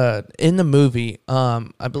with in the movie,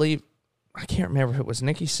 I believe I can't remember if it was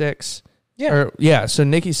Nikki Sixx. So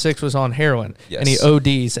Nikki Sixx was on heroin and he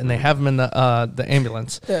ODs and they have him in the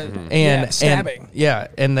ambulance and stabbing.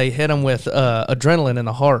 And they hit him with adrenaline in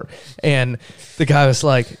the heart and the guy was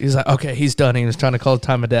like okay, he's done. He was trying to call the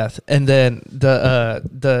time of death and then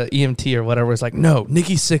the EMT or whatever was like, no,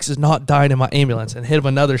 Nikki Sixx is not dying in my ambulance and hit him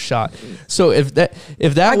another shot. So if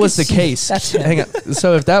that was the case, hang on.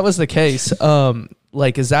 So if that was the case,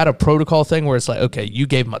 is that a protocol thing where it's like, okay, you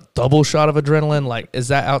gave him a double shot of adrenaline? Like, is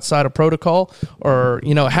that outside of protocol? Or,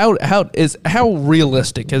 how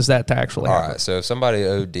realistic is that to actually happen? All right, so if somebody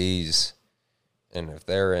ODs and if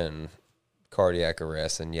they're in cardiac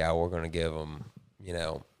arrest, then we're going to give them,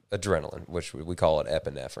 adrenaline, which we call it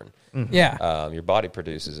epinephrine. Mm-hmm. Yeah. Your body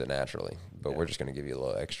produces it naturally, but we're just going to give you a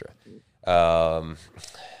little extra.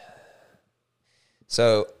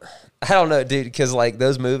 So I don't know, dude, because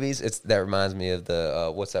those movies, that reminds me of the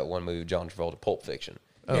what's that one movie, John Travolta, Pulp Fiction.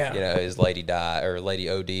 Yeah. His lady lady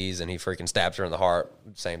ODs and he freaking stabs her in the heart.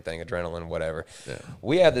 Same thing, adrenaline, whatever. Yeah.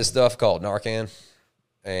 We have this stuff called Narcan,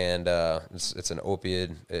 and it's an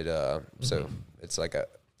opiate. So it's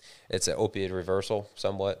it's an opiate reversal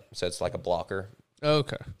somewhat. So it's like a blocker.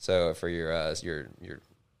 Okay. So for your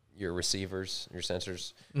receivers, your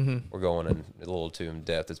sensors, we're going in a little too in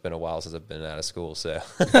depth. It's been a while since I've been out of school, so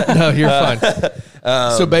no, you're fine.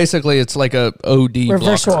 So basically, it's like a OD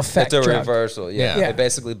reversal blocker. effect. It's a drug. reversal, yeah. It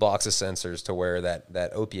basically blocks the sensors to where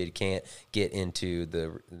that opiate can't get into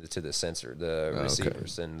the sensor, the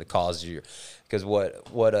receivers, and the cause you. Because what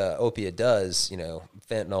opiate does,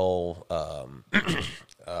 fentanyl,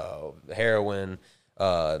 heroin,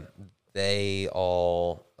 they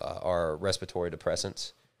all are respiratory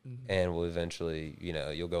depressants. And will eventually,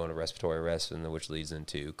 you'll go into respiratory arrest, and which leads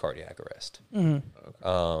into cardiac arrest. When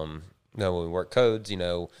we work codes,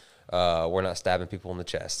 we're not stabbing people in the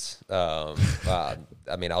chest. I'll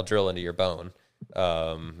drill into your bone,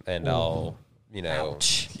 and I'll,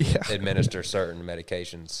 administer certain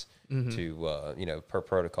medications to, per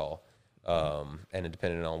protocol, and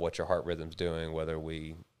depending on what your heart rhythm's doing, whether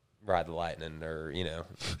we ride the lightning or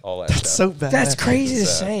all that stuff. So bad. That's crazy to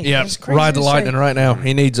say. Yeah, ride the lightning right now.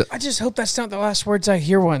 He needs it. I just hope that's not the last words I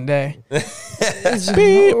hear one day. Ride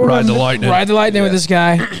the lightning. Ride the lightning with this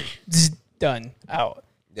guy. Done. Out.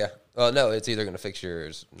 Yeah. Well, no, it's either going to fix you or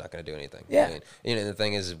it's not going to do anything. Yeah. The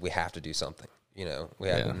thing is we have to do something. We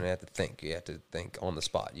have to think. You have to think on the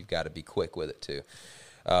spot. You've got to be quick with it too.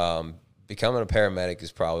 Becoming a paramedic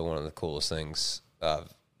is probably one of the coolest things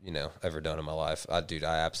I've ever done in my life. I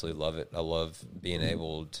absolutely love it. I love being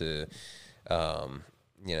able to,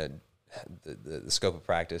 the scope of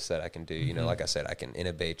practice that I can do. You know, like I said, I can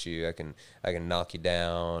intubate you, I can knock you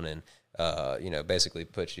down, and you know, basically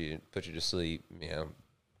put you to sleep. You know,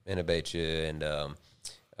 intubate you, and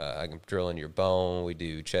I can drill into your bone. We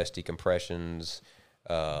do chest decompressions.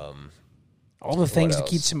 All the things to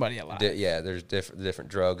keep somebody alive. There's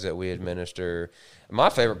different drugs that we administer. My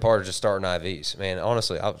favorite part is just starting IVs. Man,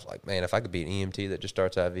 honestly, I was like, man, if I could be an EMT that just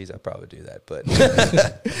starts IVs, I'd probably do that. But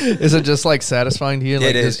is it just like satisfying to you?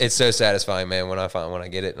 It is. It's so satisfying, man. When I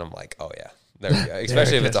get it, and I'm like, oh yeah, there we go.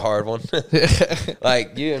 Especially if it's a hard one.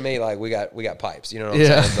 Like you and me, like we got pipes. You know what I'm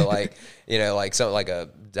saying? But like, you know, like something like a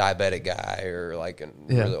diabetic guy or like a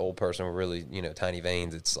really old person with really, you know, tiny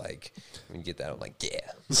veins. It's like when you get that, I'm like, yeah.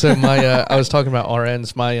 So my I was talking about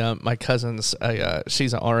RNs. My cousin's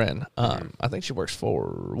she's an RN. I think she works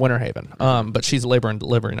for Winter Haven. But she's a labor and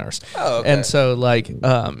delivery nurse. Oh, okay. And so like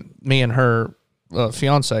me and her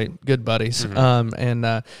fiance, good buddies.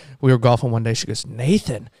 And we were golfing one day. She goes,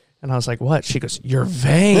 Nathan. And I was like, what? She goes, your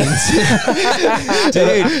veins. Dude.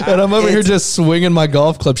 And I'm over here just swinging my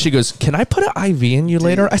golf club. She goes, can I put an IV in you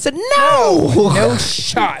later? I said, no. No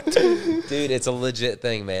shot. Dude, it's a legit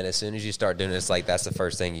thing, man. As soon as you start doing it, it's like that's the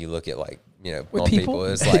first thing you look at, like, you know, with on people?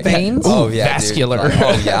 It's like, veins? Oh, yeah. Vascular. Dude. Like,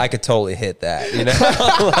 oh, yeah, I could totally hit that, you know?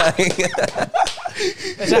 Like,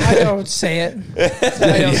 is that how you say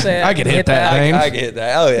it? I could hit that vein. I could hit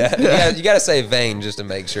that. Oh, yeah. You got to say vein just to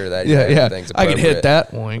make sure that everything's I appropriate. could hit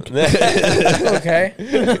that. Wink. Okay.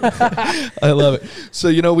 I love it. So,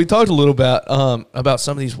 you know, we talked a little about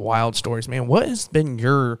some of these wild stories, man. What has been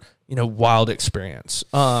your, you know, wild experience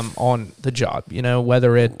on the job? You know,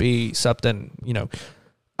 whether it be something, you know,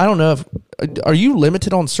 I don't know if, are you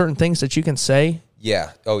limited on certain things that you can say?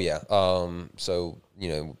 Yeah. Oh, yeah. So, you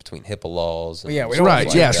know, between HIPAA laws. And we don't right.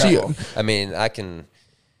 like Yeah. that. So I mean, I can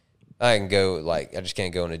go, like, I just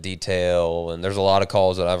can't go into detail. And there's a lot of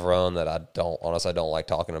calls that I've run that I don't like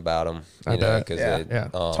talking about them. You know, because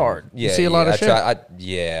it's hard. Yeah, you see a lot of shit.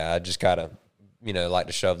 I just gotta, you know, like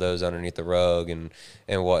to shove those underneath the rug and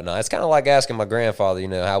whatnot. It's kind of like asking my grandfather, you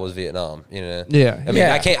know, how was Vietnam? You know, Yeah. I mean,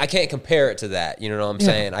 I can't compare it to that. You know what I'm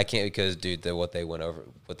saying? I can't, because dude, what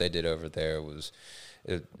they did over there was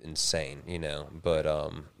insane. You know,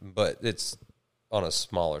 but it's on a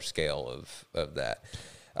smaller scale of that.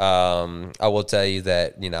 I will tell you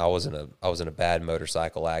that, you know, I was in a bad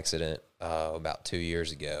motorcycle accident about 2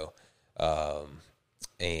 years ago,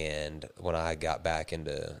 and when I got back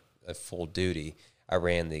into full duty, I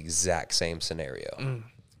ran the exact same scenario,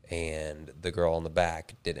 and the girl on the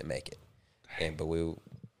back didn't make it, but we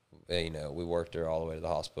worked her all the way to the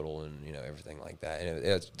hospital, and you know, everything like that. And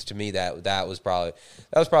it was, to me, that was probably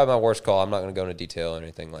my worst call. I'm not going to go into detail or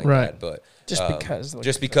anything like that, but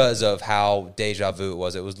just because of how deja vu it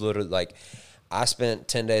was. It was literally like I spent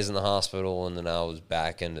 10 days in the hospital, and then I was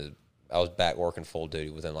back working full duty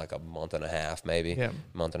within like a month and a half, maybe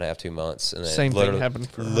month and a half, 2 months, and then same thing happened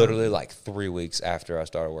for literally like 3 weeks after I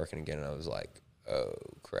started working again, and I was like, oh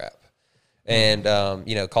crap. And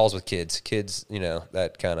you know, calls with kids, you know,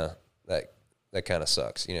 that kind of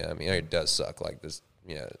sucks. You know, I mean, it does suck like this,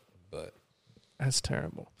 you know, but that's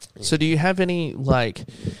terrible. So do you have any, like,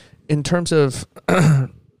 in terms of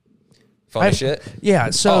funny shit? Yeah.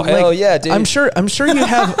 So hell yeah, dude. I'm sure you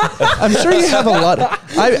have a lot of,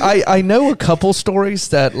 I know a couple stories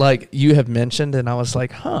that like you have mentioned, and I was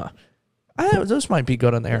like, those might be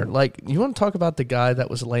good on there. Like, you want to talk about the guy that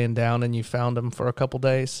was laying down and you found him for a couple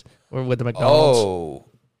days, or with the McDonald's?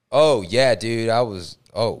 Oh yeah, dude.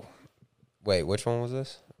 Wait, which one was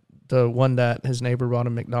this? The one that his neighbor brought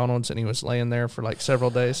him McDonald's and he was laying there for like several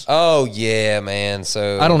days. Oh yeah, man.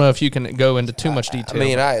 So I don't know if you can go into too much detail. I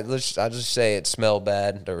mean, I just say it smelled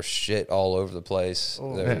bad. There was shit all over the place.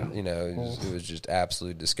 You know, it was just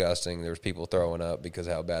absolutely disgusting. There was people throwing up because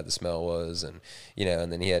of how bad the smell was, and you know,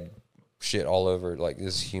 and then he had shit all over, like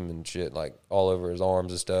this human shit, like all over his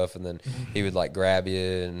arms and stuff, and then he would like grab you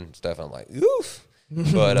and stuff. I'm like, oof.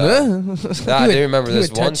 But I do remember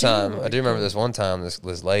this one time.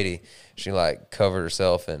 This lady, she like covered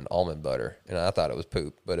herself in almond butter, and I thought it was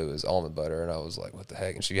poop, but it was almond butter, and I was like, what the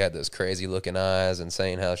heck? And she had those crazy looking eyes and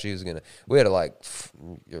saying how she was we had to like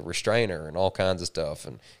restrain her and all kinds of stuff,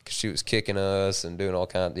 and cause she was kicking us and doing all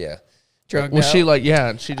kinds. Drugged was out? she like,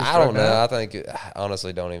 yeah? She just I don't know. I think I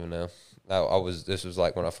honestly don't even know. This was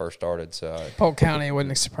like when I first started, so Polk County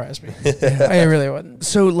wouldn't surprise me. I really wouldn't.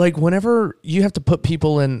 So like whenever you have to put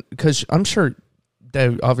people in, because I'm sure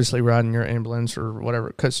they obviously ride in your ambulance or whatever,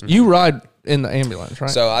 because you ride in the ambulance, right?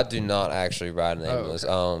 So I do not actually ride in the ambulance.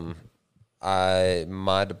 Okay.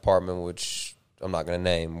 My department, which I'm not going to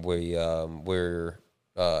name, we're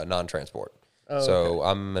non-transport. So okay.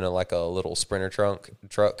 I'm in a little Sprinter truck,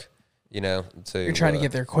 You're trying to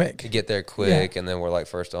get there quick. Get there quick, and then we're like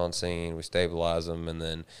first on scene. We stabilize them, and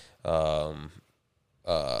then the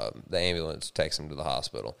ambulance takes them to the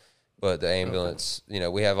hospital. But the ambulance,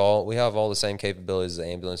 we have all the same capabilities as the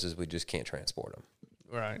ambulances. We just can't transport them.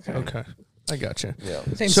 Right. Okay. I got you. Yeah.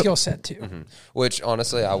 Same skill set too. Mm-hmm. Which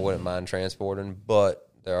honestly, I wouldn't mind transporting, but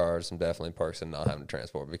there are some definitely perks in not having to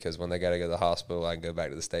transport, because when they got to go to the hospital, I can go back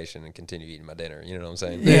to the station and continue eating my dinner. You know what I'm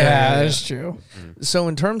saying? Yeah, that's true. So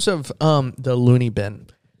in terms of the loony bin,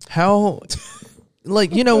 how,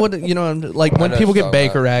 like, when people get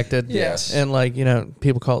Baker acted, Yes. and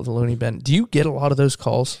people call it the loony bin. Do you get a lot of those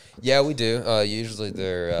calls? Yeah, we do. Usually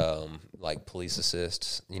they're like police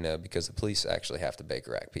assists, because the police actually have to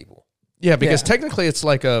Baker act people. Yeah, because technically it's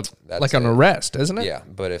like an arrest, isn't it? Yeah,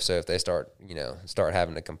 but if they start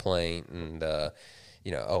having a complaint and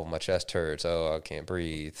oh, my chest hurts, oh, I can't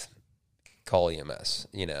breathe, call EMS,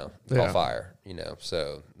 call fire,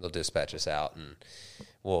 so they'll dispatch us out, and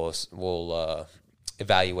we'll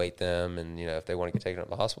evaluate them, and if they want to get taken to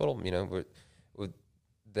the hospital,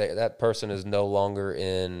 that person is no longer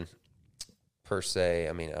in, per se.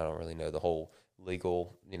 I mean, I don't really know the whole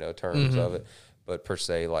legal terms of it. But per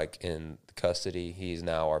se, like in custody, he's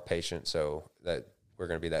now our patient, so that we're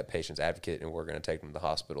going to be that patient's advocate, and we're going to take him to the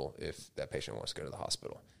hospital if that patient wants to go to the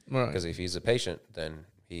hospital. Right. Because if he's a patient, then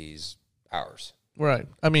he's ours. Right.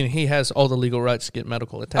 I mean, he has all the legal rights to get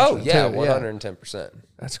medical attention. Oh, yeah, 110%.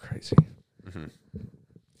 That's crazy. Mm-hmm.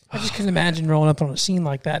 I just couldn't imagine rolling up on a scene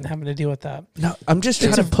like that and having to deal with that. No, I'm just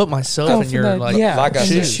trying to put myself in your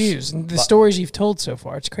shoes. And the stories you've told so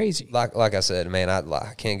far, it's crazy. Like I said, man,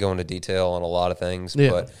 I can't go into detail on a lot of things,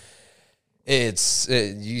 but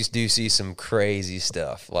you do see some crazy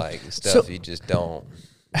stuff, you just don't.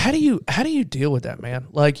 How do you deal with that, man?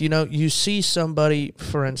 Like, you see somebody,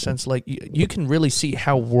 for instance, like you can really see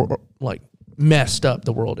how messed up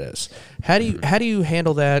the world is. How do you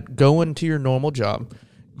handle that going to your normal job?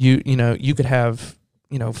 You could have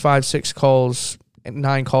 5, 6 calls,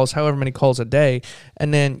 9 calls, however many calls a day,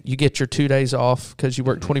 and then you get your 2 days off because you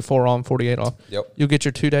work 24 on, 48 off. Yep. You'll get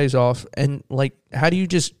your 2 days off, and how do you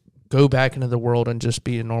just go back into the world and just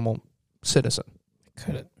be a normal citizen?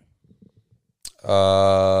 Couldn't.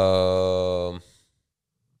 I'm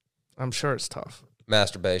sure it's tough.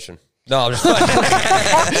 Masturbation. No, I'm just playing.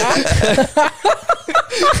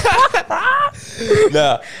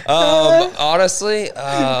 No, honestly,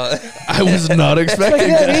 I was not expecting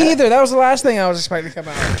that. Me either. That was the last thing I was expecting to come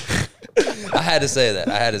out. I had to say that.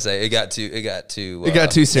 It got too serious. It got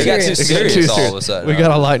too serious all of a sudden. We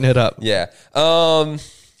gotta lighten it up. Yeah. So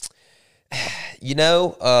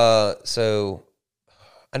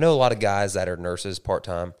I know a lot of guys that are nurses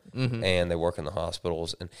part-time, and they work in the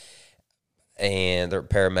hospitals, and they're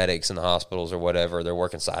paramedics in the hospitals or whatever. They're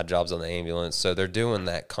working side jobs on the ambulance, so they're doing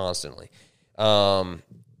that constantly.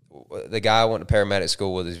 The guy I went to paramedic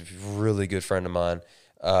school with is a really good friend of mine.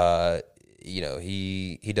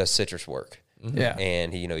 He does citrus work. Yeah.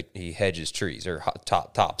 And he hedges trees or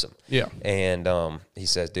tops them. Yeah. And he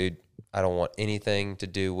says, dude, I don't want anything to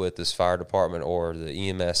do with this fire department or the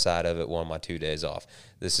EMS side of it on my 2 days off.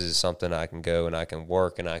 This is something I can go and I can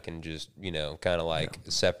work and I can just, kind of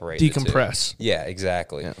separate. Decompress. Yeah,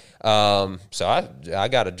 exactly. Yeah. So I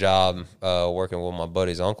got a job working with my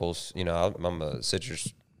buddy's uncles. I'm a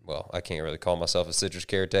citrus. Well, I can't really call myself a citrus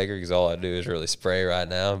caretaker because all I do is really spray right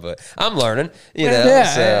now. But I'm learning, You're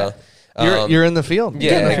in the field.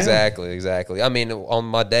 Yeah, exactly. I mean, on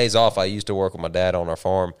my days off, I used to work with my dad on our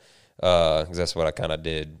farm because that's what I kind of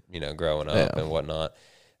did, growing up and whatnot.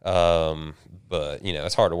 But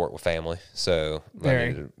it's hard to work with family, so I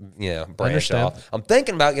need to, branch off. I'm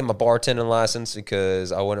thinking about getting my bartending license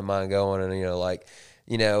because I wouldn't mind going and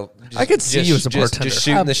I could see you as a bartender, just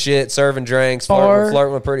shooting the shit, serving drinks,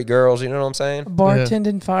 flirting with pretty girls. You know what I'm saying?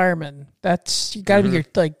 Bartending fireman. That's you got to be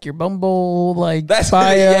your Bumble that's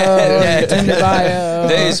bio, Tinder bio.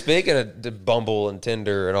 Dude, speaking of the Bumble and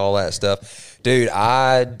Tinder and all that stuff, dude,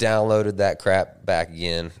 I downloaded that crap back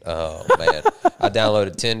again. Oh man, I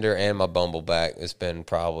downloaded Tinder and my Bumble back. It's been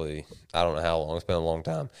probably I don't know how long. It's been a long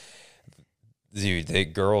time. Dude, the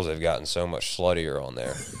girls have gotten so much sluttier on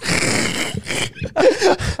there.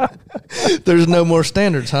 There's no more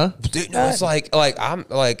standards, huh? Dude, no, it's I'm at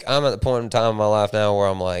the point in time in my life now where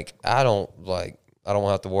I'm like, I don't I don't want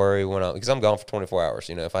to have to worry because I'm gone for 24 hours.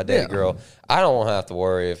 You know, if I date a girl, I don't want to have to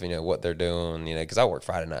worry if, you know, what they're doing, you know, because I work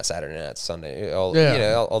Friday night, Saturday night, Sunday, you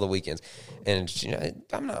know, all the weekends. And, you know,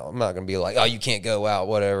 I'm not going to be like, oh, you can't go out,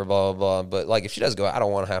 whatever, blah, blah, blah. But, like, if she does go out, I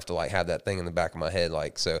don't want to have to, like, have that thing in the back of my head.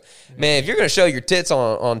 Like, so, man, if you're going to show your tits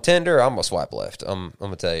on Tinder, I'm going to swipe left. I'm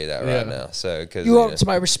going to tell you that right now. So, because you want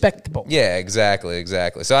somebody respectable. Yeah, exactly.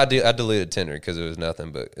 So I deleted Tinder because it was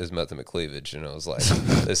nothing but cleavage. You know, it was like,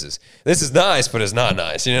 this is nice, but it's not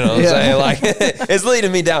nice. You know what I'm saying? Like, it's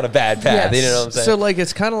leading me down a bad path. Yes. You know what I'm saying? So, like,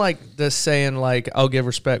 it's kind of like the saying, like, I'll give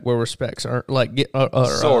respect where respects aren't, like,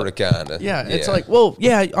 sort of, kind of. Yeah, it's like, well,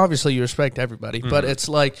 yeah, obviously you respect everybody, but it's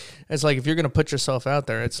like if you're going to put yourself out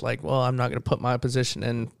there, it's like, well, I'm not going to put my position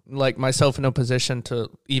in, like, myself in a position to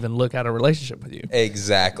even look at a relationship with you.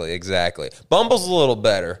 Exactly. Bumble's a little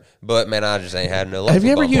better, but, man, I just ain't had no luck. Have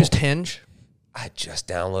you ever Bumble. used Hinge? I just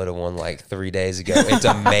downloaded one like 3 days ago. It's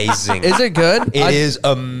amazing. Is it good? It is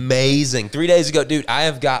amazing. 3 days ago, dude, I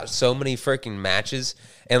have got so many freaking matches,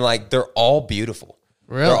 and, like, they're all beautiful.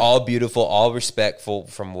 Really? They're all beautiful, all respectful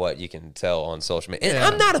from what you can tell on social media. And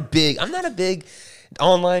I'm not a big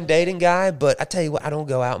online dating guy, but I tell you what, I don't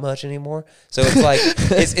go out much anymore. So it's like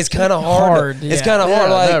it's kind of hard. It's kind of hard.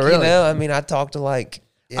 Like, really. You know, I mean, I talk to, like,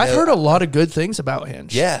 I've heard a lot of good things about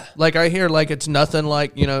Hinge. Yeah. Like, I hear, like, it's nothing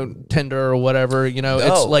like, you know, Tinder or whatever. You know,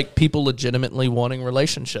 it's like people legitimately wanting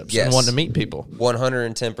relationships and wanting to meet people.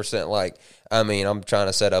 110%. Like, I mean, I'm trying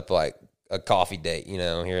to set up, like, a coffee date, you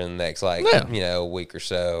know, here in the next, like, you know, week or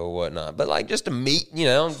so or whatnot. But, like, just to meet, you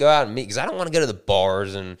know, go out and meet, because I don't want to go to the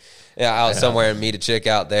bars and out somewhere and meet a chick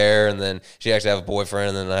out there, and then she actually have a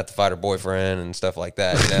boyfriend, and then I have to fight her boyfriend and stuff like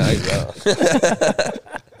that, you know.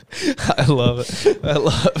 I love it.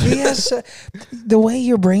 Yes, the way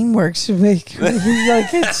your brain works, he's like,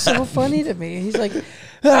 it's so funny to me. He's like,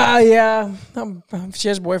 yeah, she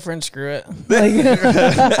has a boyfriend, screw it. Like,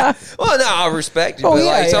 well, no, I respect you, but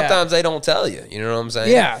like sometimes they don't tell you. You know what I'm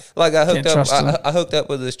saying? Yeah. Like I hooked up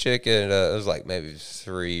with this chick, and it was like maybe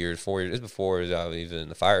 3 years, 4 years. It was before I was even in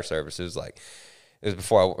the fire service. It was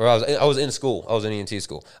before I was in school. I was in ENT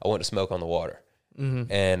school. I went to smoke on the water,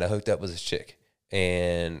 and I hooked up with this chick.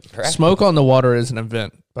 And Smoke on the Water is an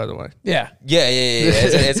event, by the way. Yeah.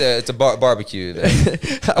 It's a barbecue.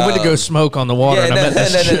 I went to go smoke on the water. Yeah, and I met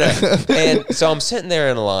this chick. And so I'm sitting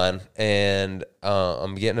there in a line, and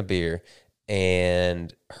I'm getting a beer,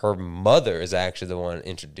 and her mother is actually the one that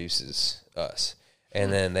introduces us.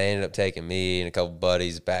 And then they ended up taking me and a couple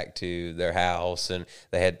buddies back to their house, and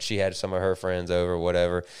she had some of her friends over, or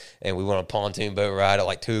whatever. And we went on a pontoon boat ride at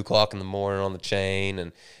like 2:00 in the morning on the chain,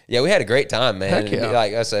 and we had a great time, man. Heck yeah. And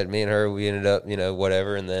like I said, me and her, we ended up, you know,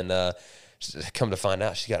 whatever. And then come to find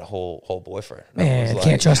out, she's got a whole boyfriend. Man, I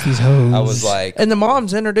can't trust these hoes. I was like, and the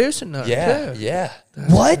mom's introducing her. yeah, too. yeah.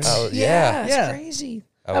 What? Yeah, That's crazy.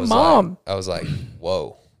 I was mom. I was like,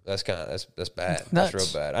 whoa. That's that's bad. Nuts. That's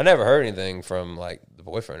real bad. I never heard anything from like the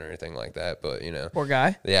boyfriend or anything like that, but you know, Poor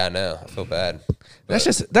guy. Yeah, I know. I feel bad. That's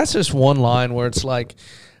just one line where it's like,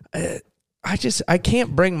 I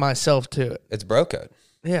can't bring myself to it. It's bro code.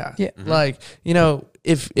 Yeah. Mm-hmm. Like, you know,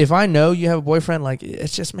 if I know you have a boyfriend, like,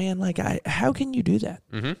 it's just, man, like, how can you do that?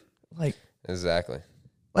 Mm-hmm. Like, exactly.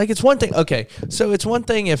 Like, it's one thing. Okay, so it's one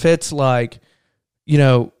thing if it's like, you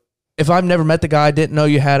know, if I've never met the guy, didn't know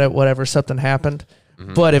you had it, whatever, something happened.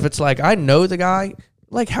 But if it's like, I know the guy,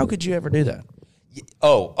 like, how could you ever do that?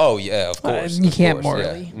 Oh yeah, of course. You can't morally.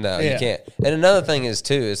 morally. Yeah. No, you can't. And another thing is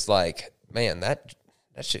too, it's like, man, that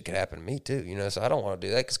shit could happen to me too, you know. So I don't want to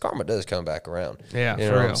do that because karma does come back around. Yeah, you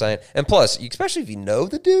know what I'm saying. And plus, especially if you know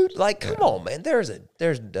the dude, like, come on, man. There's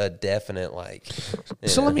a definite like.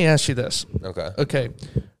 So let me ask you this. Okay.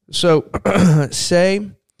 So, say,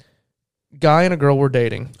 guy and a girl were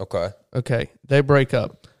dating. Okay. They break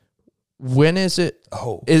up. When is it?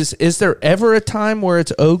 Oh, is there ever a time where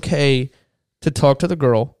it's okay to talk to the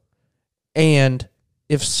girl? And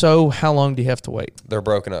if so, how long do you have to wait? They're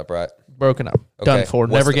broken up, right? Broken up. Done for.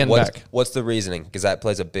 Never getting back. What's the reasoning? Because that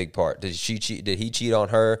plays a big part. Did she cheat? Did he cheat on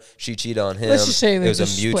her? She cheat on him? Let's just say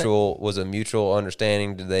it was a mutual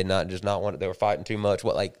understanding. Did they not want it? They were fighting too much.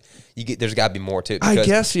 What, like, there's got to be more to it. Because, I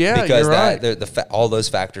guess, yeah, because you're right. all those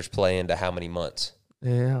factors play into how many months.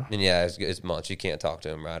 Yeah. And yeah, it's months. You can't talk to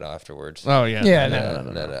him right afterwards. Oh, yeah. Yeah,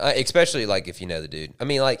 no. Especially, like, if you know the dude. I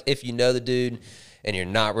mean, like, if you know the dude and you're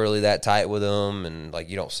not really that tight with him and, like,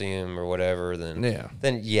 you don't see him or whatever, then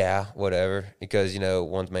whatever. Because, you know,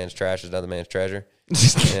 one man's trash is another man's treasure.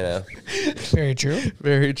 You know? Very true.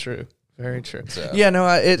 Very true. Very true. So. Yeah, no,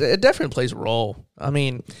 it definitely plays a role. I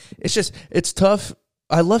mean, it's tough.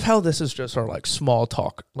 I love how this is just our like small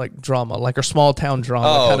talk, like drama, like our small town drama.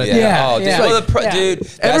 Oh, kind of yeah. Yeah, Oh, dude. yeah. Well, Yeah. dude.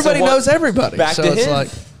 that's Everybody the one- knows everybody. Back so to it's Hinge. like,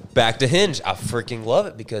 Back to Hinge. I freaking love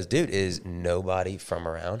it because, dude, is nobody from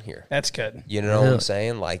around here. That's good. You know what I'm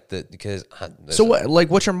saying? Like because. so what? Like,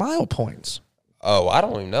 what's your mile points? Oh, I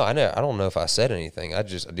don't even know. I don't know if I said anything.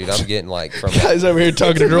 Dude, I'm getting like from. Guys over here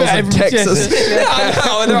talking to girls in Texas.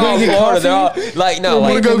 No, they're all in Florida. They're all like, no,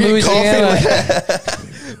 like, go get coffee.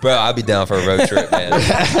 bro, I'd be down for a road trip, man.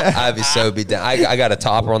 I'd be so be down. I got a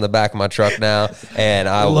topper on the back of my truck now, and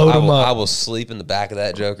I will sleep in the back of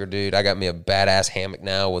that joker, dude. I got me a badass hammock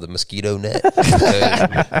now with a mosquito net.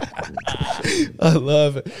 I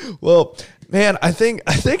love it. Well, man, I think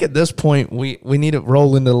at this point we need to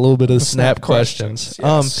roll into a little bit of snap questions.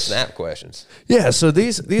 Snap questions. Yeah, so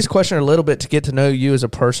these questions are a little bit to get to know you as a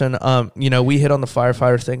person. We hit on the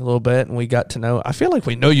firefighter thing a little bit, and we got to know. I feel like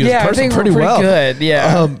we know you as a person pretty well. Good.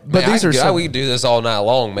 Yeah. But Man, these are we could do this all night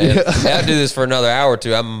long, man. If I do this for another hour or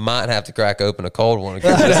two, I might have to crack open a cold one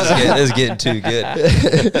because this is getting too good.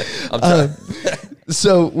 I'm trying.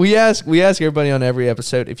 So we ask everybody on every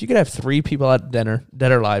episode, if you could have 3 people at dinner,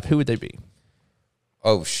 dead or alive, who would they be?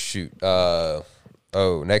 Oh shoot.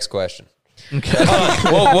 Next question. Okay.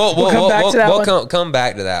 We'll come back to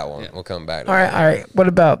that one. We'll come back to that. All right. What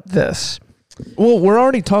about this? Well, we're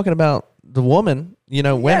already talking about the woman,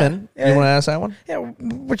 women. Yeah. You want to ask that one? Yeah.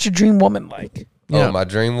 What's your dream woman like? Yeah. My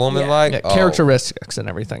dream woman Yeah. like? Yeah, characteristics and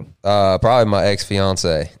everything. Probably my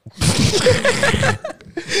ex-fiance.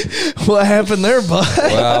 What happened there, bud?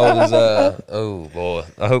 Well, I was, oh boy.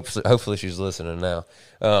 Hopefully she's listening now.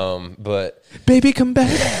 But Baby, come back.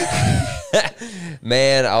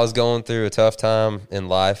 man, I was going through a tough time in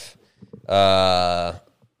life. Let's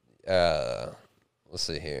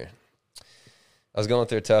see here. I was going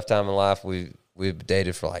through a tough time in life. We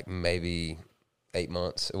dated for like maybe 8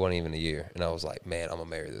 months. It wasn't even a year. And I was like, man, I'm gonna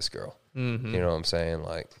marry this girl. Mm-hmm. You know what I'm saying?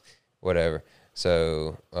 Like, whatever.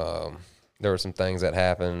 So, there were some things that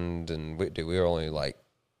happened, and we were only like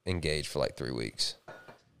engaged for like 3 weeks.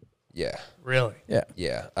 Yeah. Really? Yeah.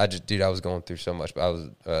 Yeah. I was going through so much. I was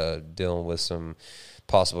dealing with some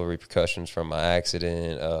possible repercussions from my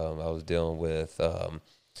accident. I was dealing with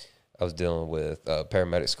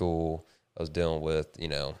paramedic school. I was dealing with,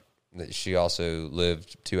 she also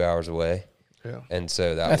lived 2 hours away. Yeah. And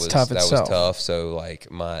so that was tough. So like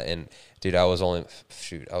I was only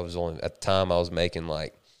at the time I was making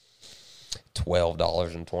like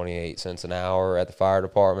 $12.28 an hour at the fire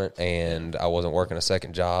department, and I wasn't working a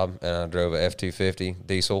second job, and I drove a F-250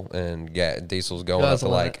 diesel, and diesel's going up to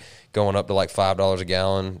like $5 a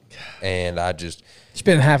gallon, and I just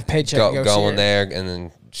spent half a paycheck going there, and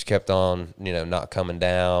then she kept on not coming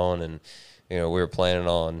down, and we were planning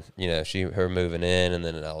on her moving in, and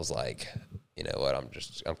then I was like, you know what,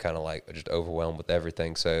 I'm kind of like just overwhelmed with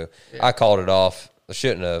everything, so I called it off. I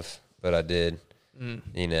shouldn't have, but I did.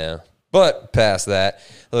 But past that,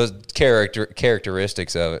 those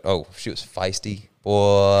characteristics of it. Oh, she was feisty,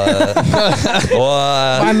 boy.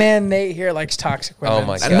 My man Nate here likes toxic women. Oh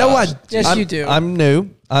my god! No, Yes, you do. I'm new.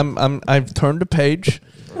 I've turned a page.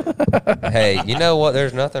 Hey, you know what?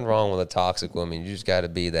 There's nothing wrong with a toxic woman. You just got to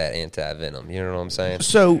be that anti-venom. You know what I'm saying?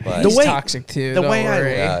 So Like, He's toxic too. The don't way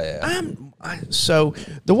worry. so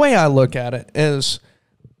the way I look at it is,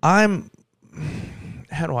 how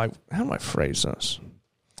do I phrase this?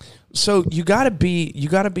 So you gotta be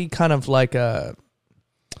kind of like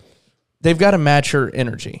they've got to match your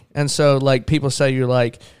energy. And so like people say you're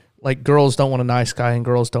like girls don't want a nice guy and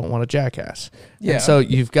girls don't want a jackass. Yeah. And so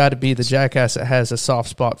you've got to be the jackass that has a soft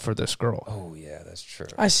spot for this girl. oh yeah, that's true.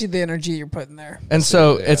 I see the energy you're putting there. And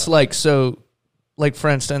so it's like, for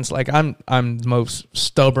instance, like I'm the most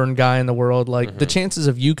stubborn guy in the world. Like the chances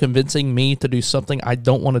of you convincing me to do something I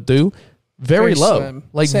don't want to do, very low. Slim.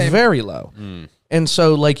 Like Same. very low. And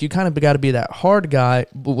so, like, you kind of got to be that hard guy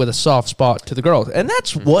with a soft spot to the girls, and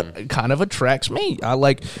that's what kind of attracts me. I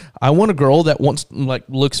want a girl that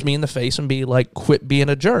looks me in the face and be like, "Quit being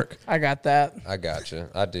a jerk." I got that. I got you.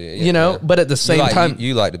 I do. Yeah, But at the same time,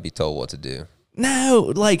 you like to be told what to do.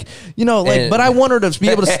 no, but I want her to be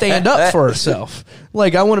able to stand up for herself.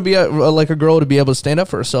 Like, I want to be a girl to be able to stand up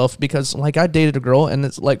for herself because, like, I dated a girl, and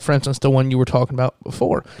it's like, for instance, the one you were talking about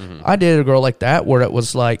before. I dated a girl like that where it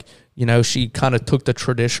was like, she kind of took the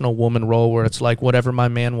traditional woman role where it's like, whatever my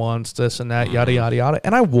man wants, this and that, yada, yada, yada.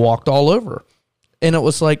 And I walked all over her. And it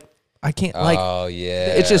was like, I can't, like, Oh yeah.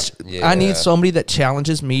 it's just, I need somebody that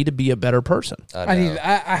challenges me to be a better person. I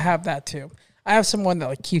have that too. I have someone that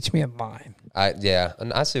like keeps me in line.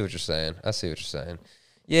 And I see what you're saying.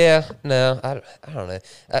 Yeah, no, I don't know.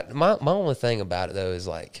 My only thing about it though is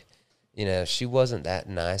like, she wasn't that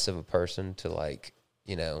nice of a person to like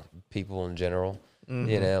you know, people in general.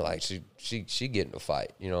 You know, like she get in a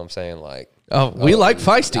fight. You know what I'm saying? Like, we like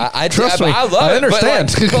feisty. Trust me, I love I it,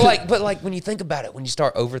 understand. But like when you think about it, when you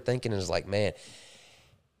start overthinking, it's like, man,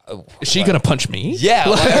 is she gonna punch me? yeah,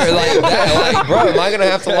 like that, like, bro, am I gonna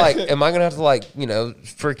have to like, you know,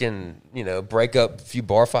 freaking, you know, break up a few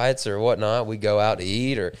bar fights or whatnot? We go out to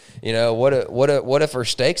eat, or, you know, what if her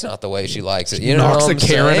steak's not the way she likes it? You know, knocks what I'm the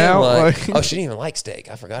Karen saying? out. Like, oh, she didn't even like steak.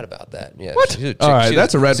 I forgot about that. Yeah, What? All right,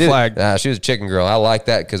 that's a red flag. She was a chicken girl. I like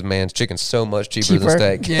that because, man, chicken's so much cheaper than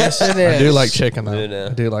steak. Yes, it is. I do like chicken though. You know. I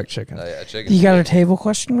do like chicken. Yeah, chicken. You got a table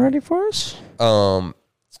question ready for us?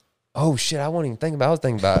 Oh shit! I wasn't even thinking about. I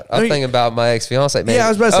was thinking about my ex fiance. Man, Yeah, I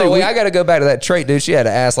was about to say, wait, I got to go back to that trait, dude. She had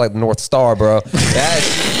an ass like the North Star, bro.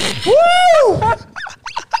 Woo!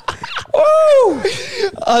 Woo!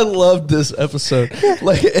 I love this episode.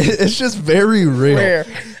 Like, it's just very real. Where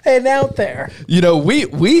and out there, You know,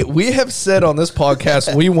 we have said on this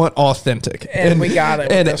podcast we want authentic, and we got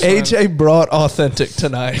it. And with this one. AJ brought authentic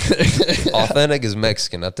tonight. Authentic is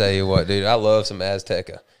Mexican. I'll tell you what, dude. I love some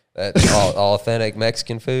Azteca. That's all authentic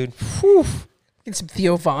Mexican food. Get some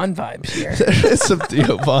Theo Von vibes here. There is some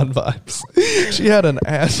Theo Von vibes. She had an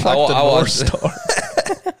ass like the North Star.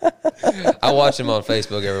 I watch him on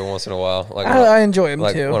Facebook every once in a while. Like I enjoy him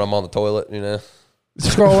like too. when I'm on the toilet, you know.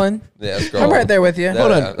 Scrolling. Yeah, scrolling. I'm right there with you. Yeah, Hold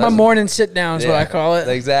yeah, on. that's My a- morning sit down is what I call it.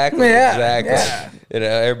 Exactly. Yeah, Exactly. yeah. You know,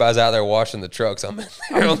 everybody's out there washing the trucks. I'm in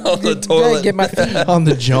there on the Gotta toilet. get my feet. On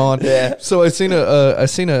the John. Yeah. So I seen a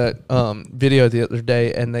video the other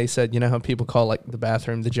day, and they said, you know how people call like the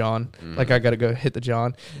bathroom the John, like I got to go hit the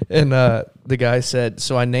John, and the guy said,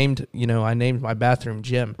 so I named my bathroom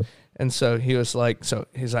Jim. And so he was like,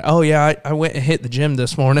 oh yeah, I went and hit the gym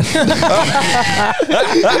this morning.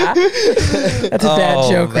 That's a dad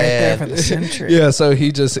joke right there man. for the century. Yeah, so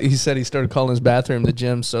he said he started calling his bathroom the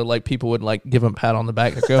gym, so like people would like give him a pat on the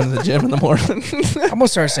back to go to the gym in the morning. I'm gonna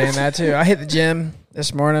start saying that too. I hit the gym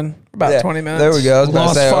this morning about Yeah, 20 minutes. There we go. I was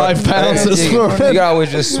about to Lost say, 5 pounds this you morning. can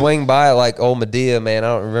always just swing by it like old Medea, man. I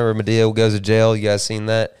don't remember Medea goes to jail. You guys seen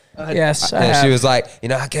that? Yes, I And have. she was like, you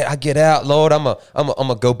know, I get out, Lord. I'm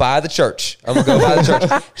gonna go by the church. I'm gonna go by the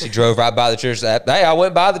church. She drove right by the church. Hey, I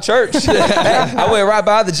went by the church. Hey, I went right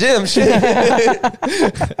by the gym. Shit.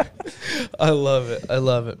 I love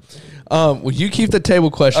it. Well, you keep the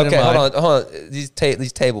table question Okay, in mind. hold on. These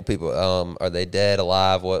table people, are they dead,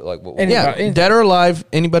 alive? What? Yeah, Anybody- dead or alive,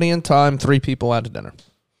 anybody in time, 3 people out to dinner.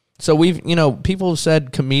 So we've, people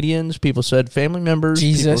said comedians, people said family members,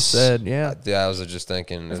 people Jesus. said, yeah, I was just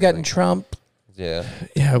thinking. We've gotten Trump. Yeah.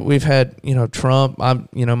 we've had, Trump.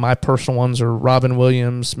 My personal ones are Robin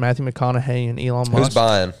Williams, Matthew McConaughey, and Elon Musk. Who's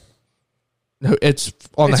buying? No, it's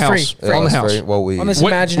on It's the free. house. Free. On the It's house. free. What we On this eat?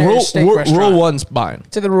 imaginary steak restaurant. Rule one's buying.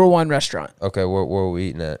 To the Rule 1 restaurant. Okay, where are we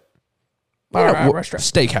eating at? Our restaurant.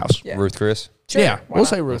 Steakhouse. Yeah. Ruth Chris. Sure, Yeah, why we'll not?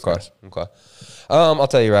 say Ruth. Okay. Okay. I'll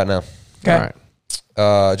tell you right now. Okay.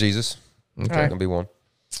 All right. Jesus. Okay. All right. Gonna be one.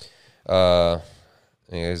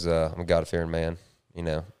 Anyways, I'm a God-fearing man.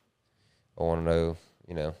 I want to know.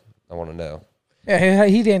 I want to know. Yeah,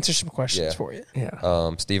 he'd answer some questions Yeah. for you.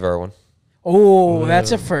 Yeah. Steve Irwin. Oh,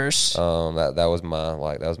 that's a first. That was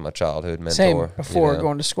my childhood mentor. Same before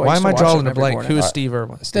going to school. Why used am to I watch drawing him the every blank? morning. Who is Steve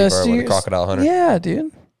Irwin? Steve Irwin, the crocodile hunter. Yeah,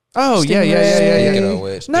 dude. Oh, yeah. Speaking of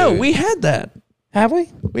which, No, dude, we had that. Have we?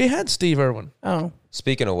 We had Steve Irwin. Oh.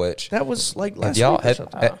 Speaking of which, That was like have last y'all week or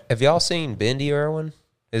something. have y'all seen Bendy Irwin,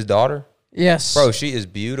 his daughter? Yes. Bro, she is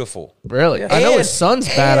beautiful. Really? Yeah. I know And- his son's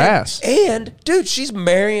badass. And dude, she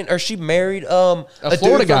married a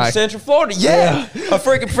Florida dude guy. from Central Florida. Yeah, a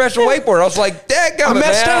freaking professional wakeboarder. I was like, "Dad, I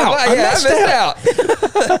missed out. I missed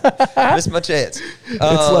I missed my chance."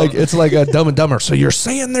 It's like a Dumb and Dumber. So you're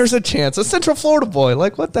saying there's a chance? A Central Florida boy?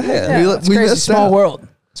 Like what the heck? Yeah, it's crazy. missed Small out. world.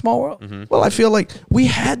 Small world. Mm-hmm. Well, I feel like we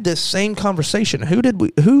had this same conversation.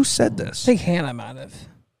 Who said I this? think Hannah might have.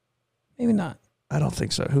 Maybe not. I don't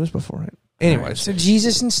think so. Who was before it? Anyways, So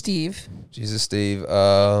Jesus and Steve. Jesus, Steve.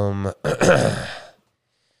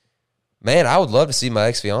 Man, I would love to see my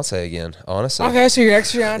ex-fiance again, honestly. Okay, so your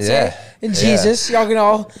ex-fiance Yeah. and Yeah. Jesus. Y'all can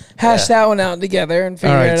all hash that one out together and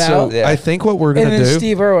figure all right. it So out. Yeah. I think what we're And gonna then do.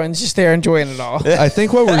 Steve Irwin's just there enjoying it all. I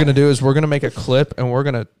think what we're gonna do is we're gonna make a clip and we're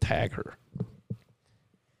gonna tag her.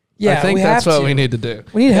 Yeah, I think we that's have what to. we need to do.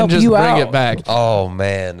 We need to And help just you bring out. it back. Oh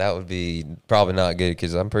man, that would be probably not good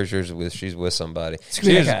because I'm pretty sure she's with somebody. It's a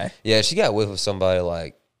good She was- guy. Yeah, she got with somebody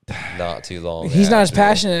like not too long. He's not as after.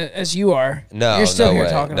 passionate as you are. No, You're still no here way,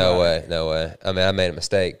 talking no about way, it. no way. I mean, I made a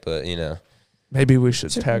mistake, but Maybe we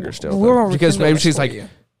should tag her still We're though. gonna because rekindle maybe this she's for like, you.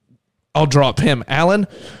 I'll drop him. Alan,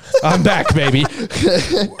 I'm back, baby.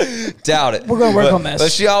 Doubt it. We're gonna work on this.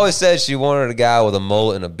 But she always said she wanted a guy with a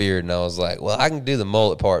mullet and a beard, and I was like, well, I can do the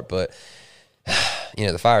mullet part, but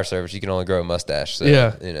the fire service, you can only grow a mustache. So,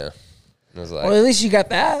 Yeah. I was like, well, at least you got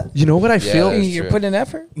that. You know what I feel? that's You're true. putting in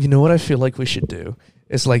effort. You know what I feel like we should do?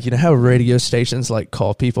 It's like, how radio stations like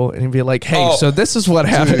call people and be like, hey, Oh, so this is what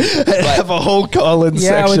happened. And have a whole call-in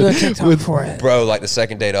Yeah, we section. do a TikTok for it. bro, like the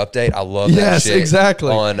second date update. I love that Yes, shit.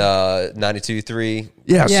 exactly. On 92.3.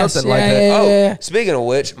 Yeah, Yes, something like yeah, that. yeah, Oh, yeah. speaking of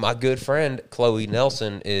which, my good friend Chloe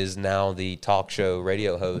Nelson is now the talk show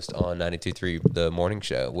radio host on 92.3, the morning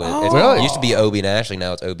show. It used to be Obie and Ashley,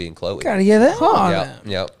 now it's Obie and Chloe. Gotta get that on.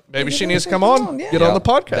 Yep. Maybe she Yeah, needs to yeah, come yeah, on, yeah. get on the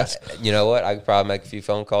podcast. You know what? I could probably make a few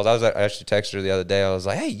phone calls. I actually texted her the other day. I was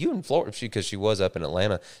like, "Hey, you in Florida?" Because she was up in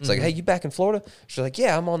Atlanta. It's like, "Hey, you back in Florida?" She's like,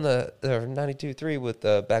 "Yeah, I'm on the 92.3 with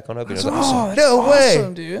back on Obie." I was like, Oh, "No way,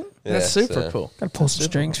 awesome, dude. That's Yeah, super so- cool. Gotta pull some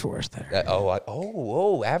strings for us there.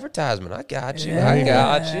 advertisement! I got you. Yeah. I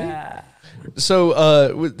got you.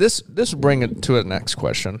 So with this will bring it to a next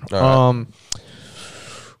question. All right.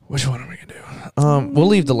 Which one are we gonna do? We'll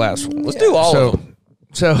leave the last one. Let's do all of them.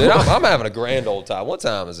 So Dude, I'm having a grand old time. What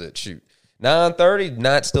time is it? Shoot, 9:30.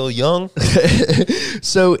 Not still young.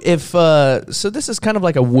 so if so this is kind of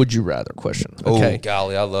like a would you rather question. Okay. Oh,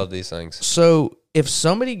 golly, I love these things. So if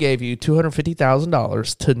somebody gave you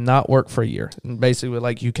 $250,000 to not work for a year, and basically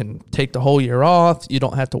like you can take the whole year off, you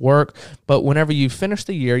don't have to work, but whenever you finish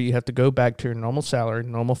the year, you have to go back to your normal salary,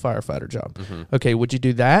 normal firefighter job. Mm-hmm. Okay, would you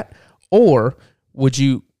do that, or would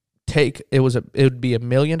you take it would be $1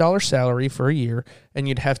 million salary for a year, and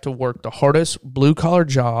you'd have to work the hardest blue collar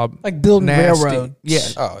job, Like building railroads. Yeah,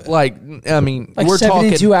 Oh, yeah. like I mean, Like we're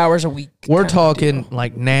 72 talking. hours a week. We're kind of talking deal.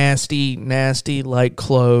 like nasty, like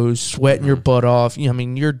clothes, sweating your butt off. I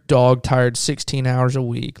mean, you're dog tired 16 hours a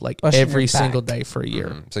week, like Busting every your single back. day for a year.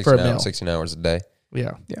 For 16 a hours, meal. 16 hours a day.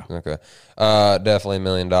 Yeah. Okay. Definitely $1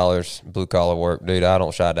 million blue collar work, dude. I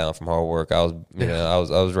don't shy down from hard work. I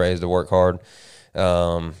was raised to work hard.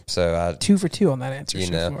 So I 2 for 2 on that answer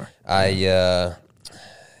so far.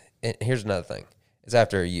 and here's another thing. It's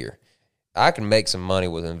after a year. I can make some money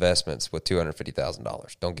with investments with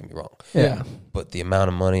 $250,000. Don't get me wrong. Yeah. But the amount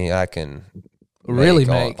of money I can Really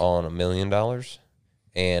make make. on $1 million,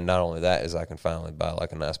 and not only that is I can finally buy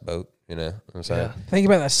like a nice boat. You know what I'm saying? Think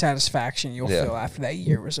about that satisfaction you'll Yeah. feel after that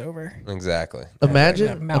year was over. Exactly.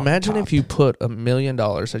 Imagine mountaintop. if you put $1 million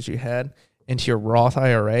that you had into your Roth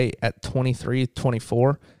IRA at 23,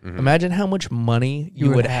 24. Imagine how much money you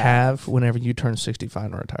would have whenever you turn 65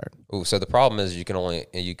 and retired. Ooh, so the problem is you can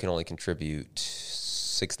only contribute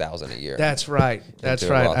 $6,000 a year. That's right. That's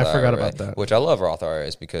into a right. Roth I forgot IRA, about that. Which I love Roth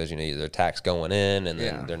IRAs because they're tax going in, and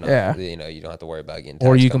then Yeah. they're not. Yeah. You don't have to worry about getting.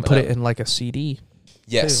 Or tax you can coming put out. it in like a CD.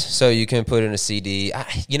 Yes, so you can put in a CD.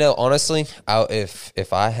 Honestly,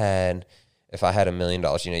 if I had $1 million,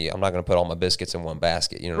 I'm not going to put all my biscuits in one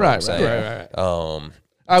basket. You know what I'm saying? Right.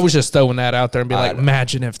 I was just throwing that out there and be like,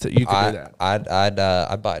 imagine if you could do that.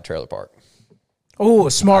 I'd buy a trailer park. Oh,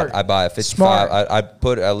 smart. I'd buy a 55. Smart.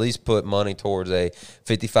 I'd at least put money towards a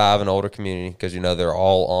 55 and older community because they're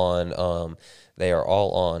all on. They are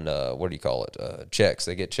all on what do you call it? Checks.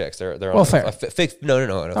 They get checks. They're Welfare. on a fixed. No.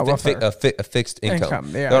 Welfare. A fixed income.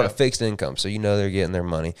 Yeah. They're on a fixed income, so they're getting their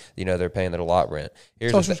money. They're paying their lot rent.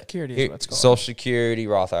 Here's Social Security is what it's called. Social Security,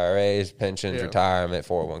 Roth IRAs, pensions, retirement,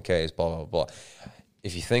 401ks, blah blah blah.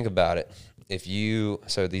 If you think about it,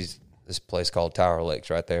 this place called Tower Lakes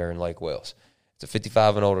right there in Lake Wales. It's a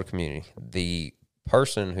 55 and older community. The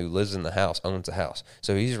person who lives in the house owns the house,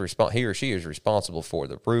 so he or she is responsible for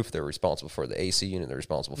the roof. They're responsible for the AC unit. They're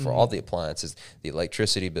responsible for all the appliances, the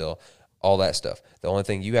electricity bill, all that stuff. The only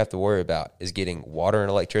thing you have to worry about is getting water and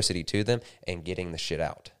electricity to them and getting the shit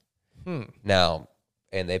out. Now,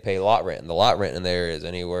 and they pay lot rent, and the lot rent in there is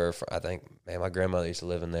anywhere from, I think, my grandmother used to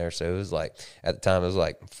live in there, so it was like, at the time it was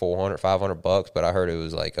like $400-$500, but I heard it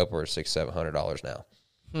was like upwards of $600-$700 now.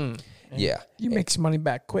 Yeah. You make some money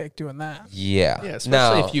back quick doing that. Yeah. Yeah, especially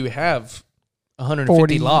Now, if you have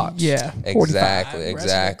 150 lots. Yeah. 45 exactly.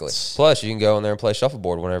 residents. Plus, you can go in there and play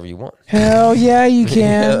shuffleboard whenever you want. Hell yeah, you You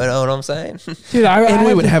can. know what I'm saying? Dude, And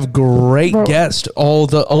we would have great guests. All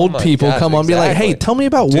the old my people gosh, come on and be like, exactly. hey, tell me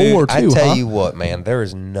about Dude, World War II, I tell huh? you what, man, there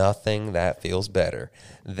is nothing that feels better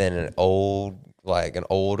than an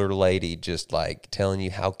older lady just like telling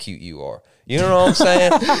you how cute you are. You know what I'm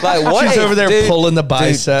saying? Like what? She's over there dude, pulling the dude,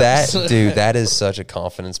 biceps. that is such a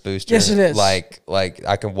confidence booster. Yes, it is. Like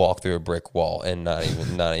I can walk through a brick wall and not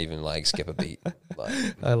even like skip a beat. Like,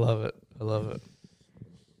 I love it. I love it.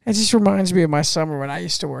 It just reminds me of my summer when I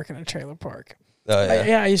used to work in a trailer park.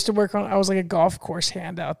 I used to work on. I was like a golf course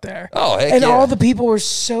hand out there. Oh, heck and yeah. all the people were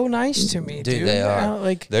so nice to me, dude. They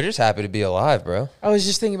are. They're just happy to be alive, bro. I was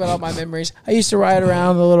just thinking about all my memories. I used to ride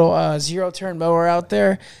around the little zero-turn mower out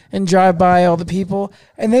there and drive by all the people,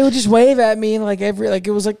 and they would just wave at me and like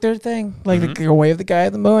it was like their thing. Like they could wave the guy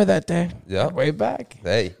at the mower that day. Yeah, wave back.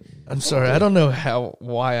 Hey. I'm sorry. I don't know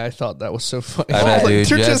why I thought that was so funny. I know, dude.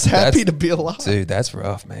 They're just happy to be alive. Dude, that's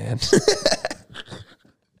rough, man.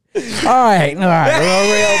 All right.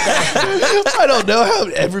 I don't know how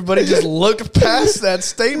everybody just looked past that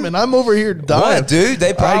statement. I'm over here dying. What, dude?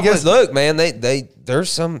 They probably look, man. There's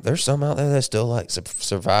some out there that still like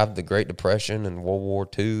survived the Great Depression and World War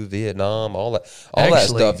II, Vietnam, all that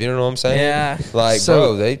stuff. You know what I'm saying? Yeah. Like,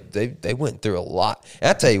 bro, they went through a lot.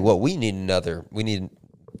 And I tell you what,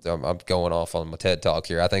 I'm going off on my TED Talk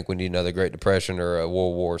here. I think we need another Great Depression or a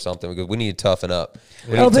World War or something because we need to toughen up.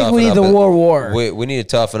 I don't think we need the war. We need to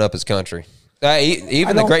toughen up as country.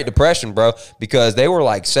 Even the Great Depression, bro, because they were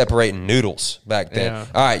like separating noodles back then. Yeah.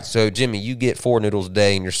 All right, so Jimmy, you get 4 noodles a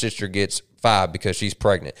day and your sister gets 5 because she's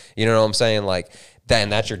pregnant. You know what I'm saying? Like,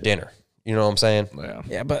 that's your dinner. You know what I'm saying?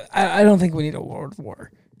 Yeah, but I don't think we need a world war.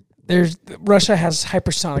 Russia has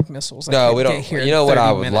hypersonic missiles. No, we don't. You know what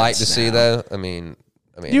I would like to see, though? I mean,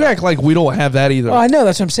 you act like we don't have that either. Oh, I know.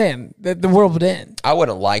 That's what I'm saying. The world would end. I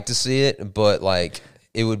wouldn't like to see it, but like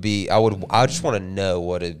it would be. I just want to know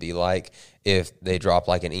what it'd be like if they dropped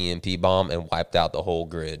like an EMP bomb and wiped out the whole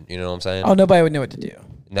grid. You know what I'm saying? Oh, nobody would know what to do.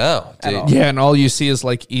 No, dude. Yeah, and all you see is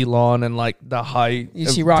like Elon and like the high. You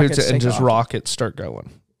see rockets and just off. rockets start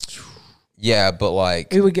going. Yeah, but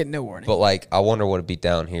like we would get no warning. But like, I wonder what it'd be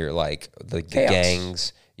down here, like the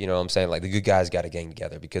gangs. You know what I'm saying? Like the good guys got to gang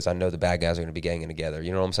together because I know the bad guys are going to be ganging together.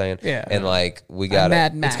 You know what I'm saying? Yeah. And like we got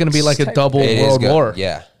it's going to be like a double world war.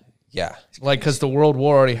 Yeah. Yeah. Like because the world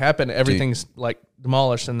war already happened, everything's like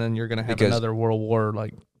demolished, and then you're going to have another world war,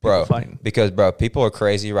 like fighting. Because people are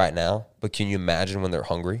crazy right now. But can you imagine when they're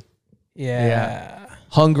hungry? Yeah.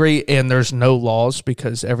 Hungry and there's no laws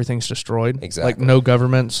because everything's destroyed. Exactly. Like no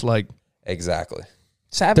governments. Like exactly.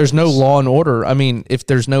 Savages. There's no law and order. I mean, if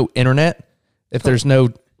there's no internet, if there's no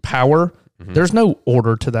power, there's no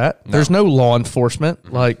order to that. No. There's no law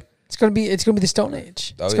enforcement. Like it's gonna be the Stone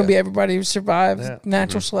Age. It's gonna be everybody who survived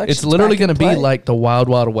natural selection. It's literally gonna be like the Wild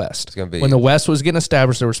Wild West. It's gonna be when the West was getting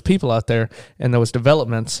established. There was people out there, and there was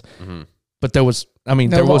developments. But there was,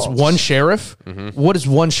 there was one sheriff. What is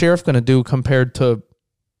one sheriff gonna do compared to,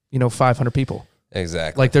 500 people?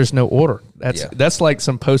 Exactly. Like there's no order. That's like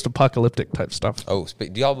some post-apocalyptic type stuff. Oh,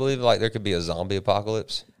 do y'all believe like there could be a zombie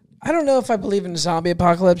apocalypse? I don't know if I believe in a zombie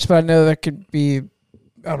apocalypse, but I know there could be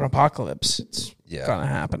an apocalypse. It's gonna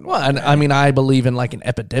happen. Well, and I mean, I believe in like an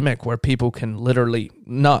epidemic where people can literally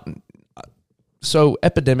not. So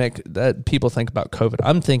epidemic that people think about COVID.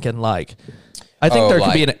 I'm thinking like, I think there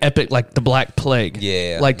could be an epic like the Black Plague.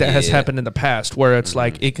 Yeah, like that has happened in the past where it's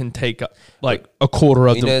like it can take like a quarter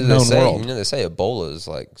of the known world. They say Ebola is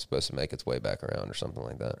like supposed to make its way back around or something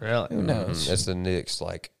like that. Really? Who knows? It's the next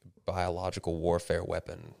like biological warfare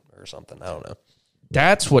weapon or something. I don't know.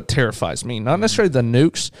 That's what terrifies me. Not necessarily the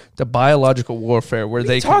nukes, the biological warfare where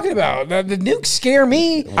they talking about the nukes scare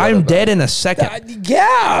me. I'm dead in a second.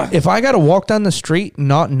 Yeah. If I got to walk down the street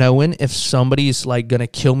not knowing if somebody's like going to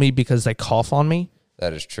kill me because they cough on me.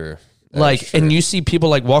 That is true. And you see people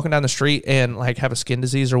like walking down the street and like have a skin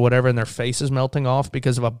disease or whatever and their face is melting off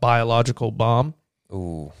because of a biological bomb.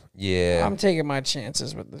 Ooh, yeah. I'm taking my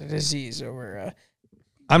chances with the disease over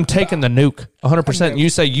I'm taking the nuke 100%. You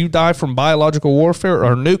say you die from biological warfare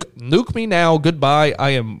or nuke me now. Goodbye.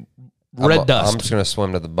 I am red dust. I'm just going to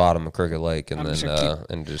swim to the bottom of Crooked Lake and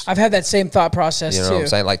just. I've had that same thought process too. You know what I'm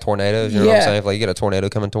saying? Like tornadoes. You know what I'm saying? If like you get a tornado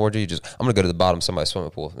coming towards you, I'm going to go to the bottom of somebody's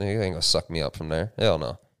swimming pool. You ain't going to suck me up from there. Hell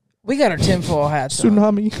no. We got our tinfoil hats.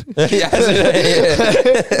 Tsunami.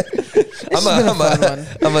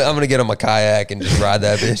 I'm gonna get on my kayak and just ride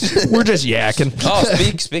that bitch. We're just yakking. Oh,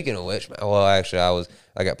 speaking of which, well, actually,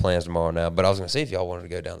 I got plans tomorrow now, but I was gonna see if y'all wanted to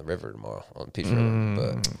go down the river tomorrow on the Peach River,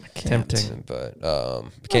 but tempting. But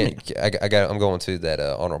I'm going to that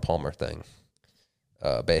Arnold Palmer thing,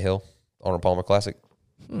 Bay Hill Arnold Palmer Classic.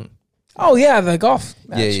 Oh yeah, the golf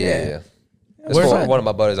match. Yeah. It's for one of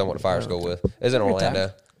my buddies I went to fire school with. It's in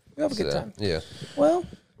Orlando. We have a good time. Yeah. Well,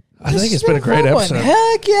 I think it's been a great episode.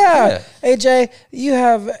 Heck yeah. AJ, you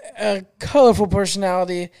have a colorful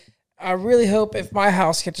personality. I really hope if my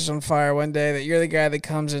house catches on fire one day that you're the guy that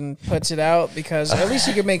comes and puts it out because at least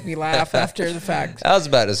you can make me laugh after the fact. I was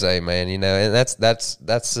about to say, man, and that's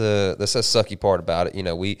a sucky part about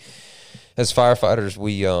it. We as firefighters,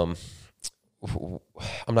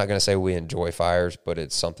 I'm not going to say we enjoy fires, but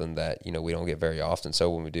it's something that, you know, we don't get very often.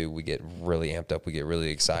 So when we do, we get really amped up. We get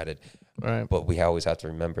really excited. Right. But we always have to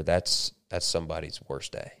remember that's somebody's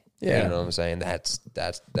worst day. Yeah. You know what I'm saying? That's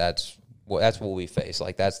what we face.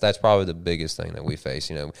 Like that's probably the biggest thing that we face.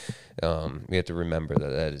 You know, we have to remember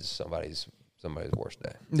that is somebody's worst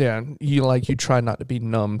day. Yeah. You try not to be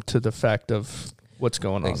numb to the fact of what's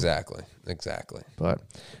going on. Exactly. But,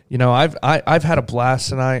 you know, I've had a blast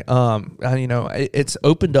tonight. You know, it's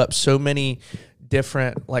opened up so many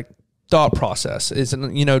different, like, thought process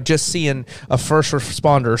isn't, you know, just seeing a first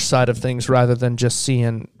responder side of things rather than just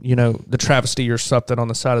seeing, you know, the travesty or something on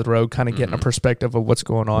the side of the road, kind of getting a perspective of what's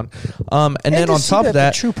going on. And then on top of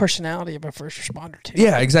that, the true personality of a first responder too.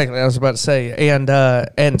 Yeah, exactly. I was about to say,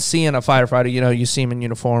 and seeing a firefighter, you know, you see him in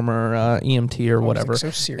uniform or EMT or whatever,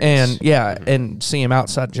 so serious. and and see him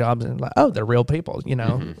outside jobs and like, oh, they're real people, you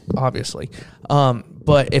know, obviously.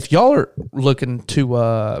 But if y'all are looking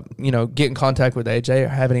to, you know, get in contact with AJ or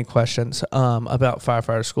have any questions about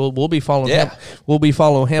firefighter school, we'll be following him. We'll be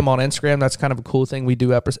following him on Instagram. That's kind of a cool thing we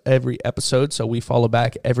do every episode. So we follow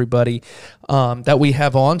back everybody that we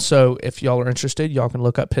have on. So if y'all are interested, y'all can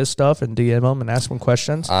look up his stuff and DM him and ask him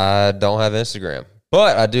questions. I don't have Instagram,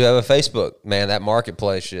 but I do have a Facebook. Man, that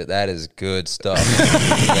marketplace shit, that is good stuff.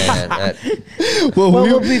 Man,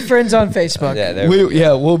 we'll be friends on Facebook.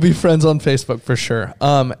 We'll be friends on Facebook for sure.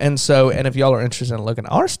 And if y'all are interested in looking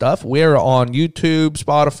at our stuff, we're on YouTube,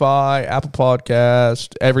 Spotify, Apple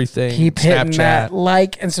Podcast, everything. Keep hitting Snapchat. that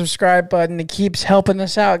like and subscribe button. It keeps helping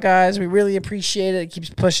us out, guys. We really appreciate it. It keeps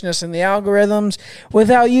pushing us in the algorithms.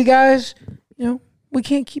 Without you guys, you know, we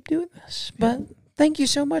can't keep doing this. But thank you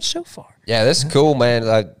so much so far. Yeah, this is cool, man.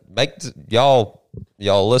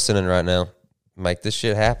 Y'all listening right now, make this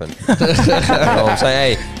shit happen. You know what I'm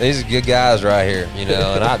saying? Hey, these are good guys right here, you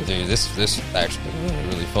know, and I do this actually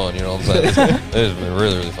really fun, you know what I'm saying? This has been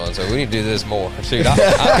really, really fun. So we need to do this more. Dude,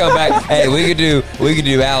 I'll come back. Hey, we could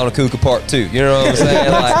do Al and Akouka Part 2. You know what I'm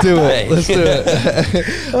saying? Let's do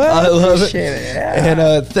it. I love it. Yeah.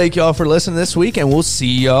 And thank y'all for listening this week, and we'll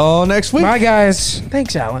see y'all next week. Bye, guys.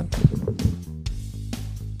 Thanks, Alan.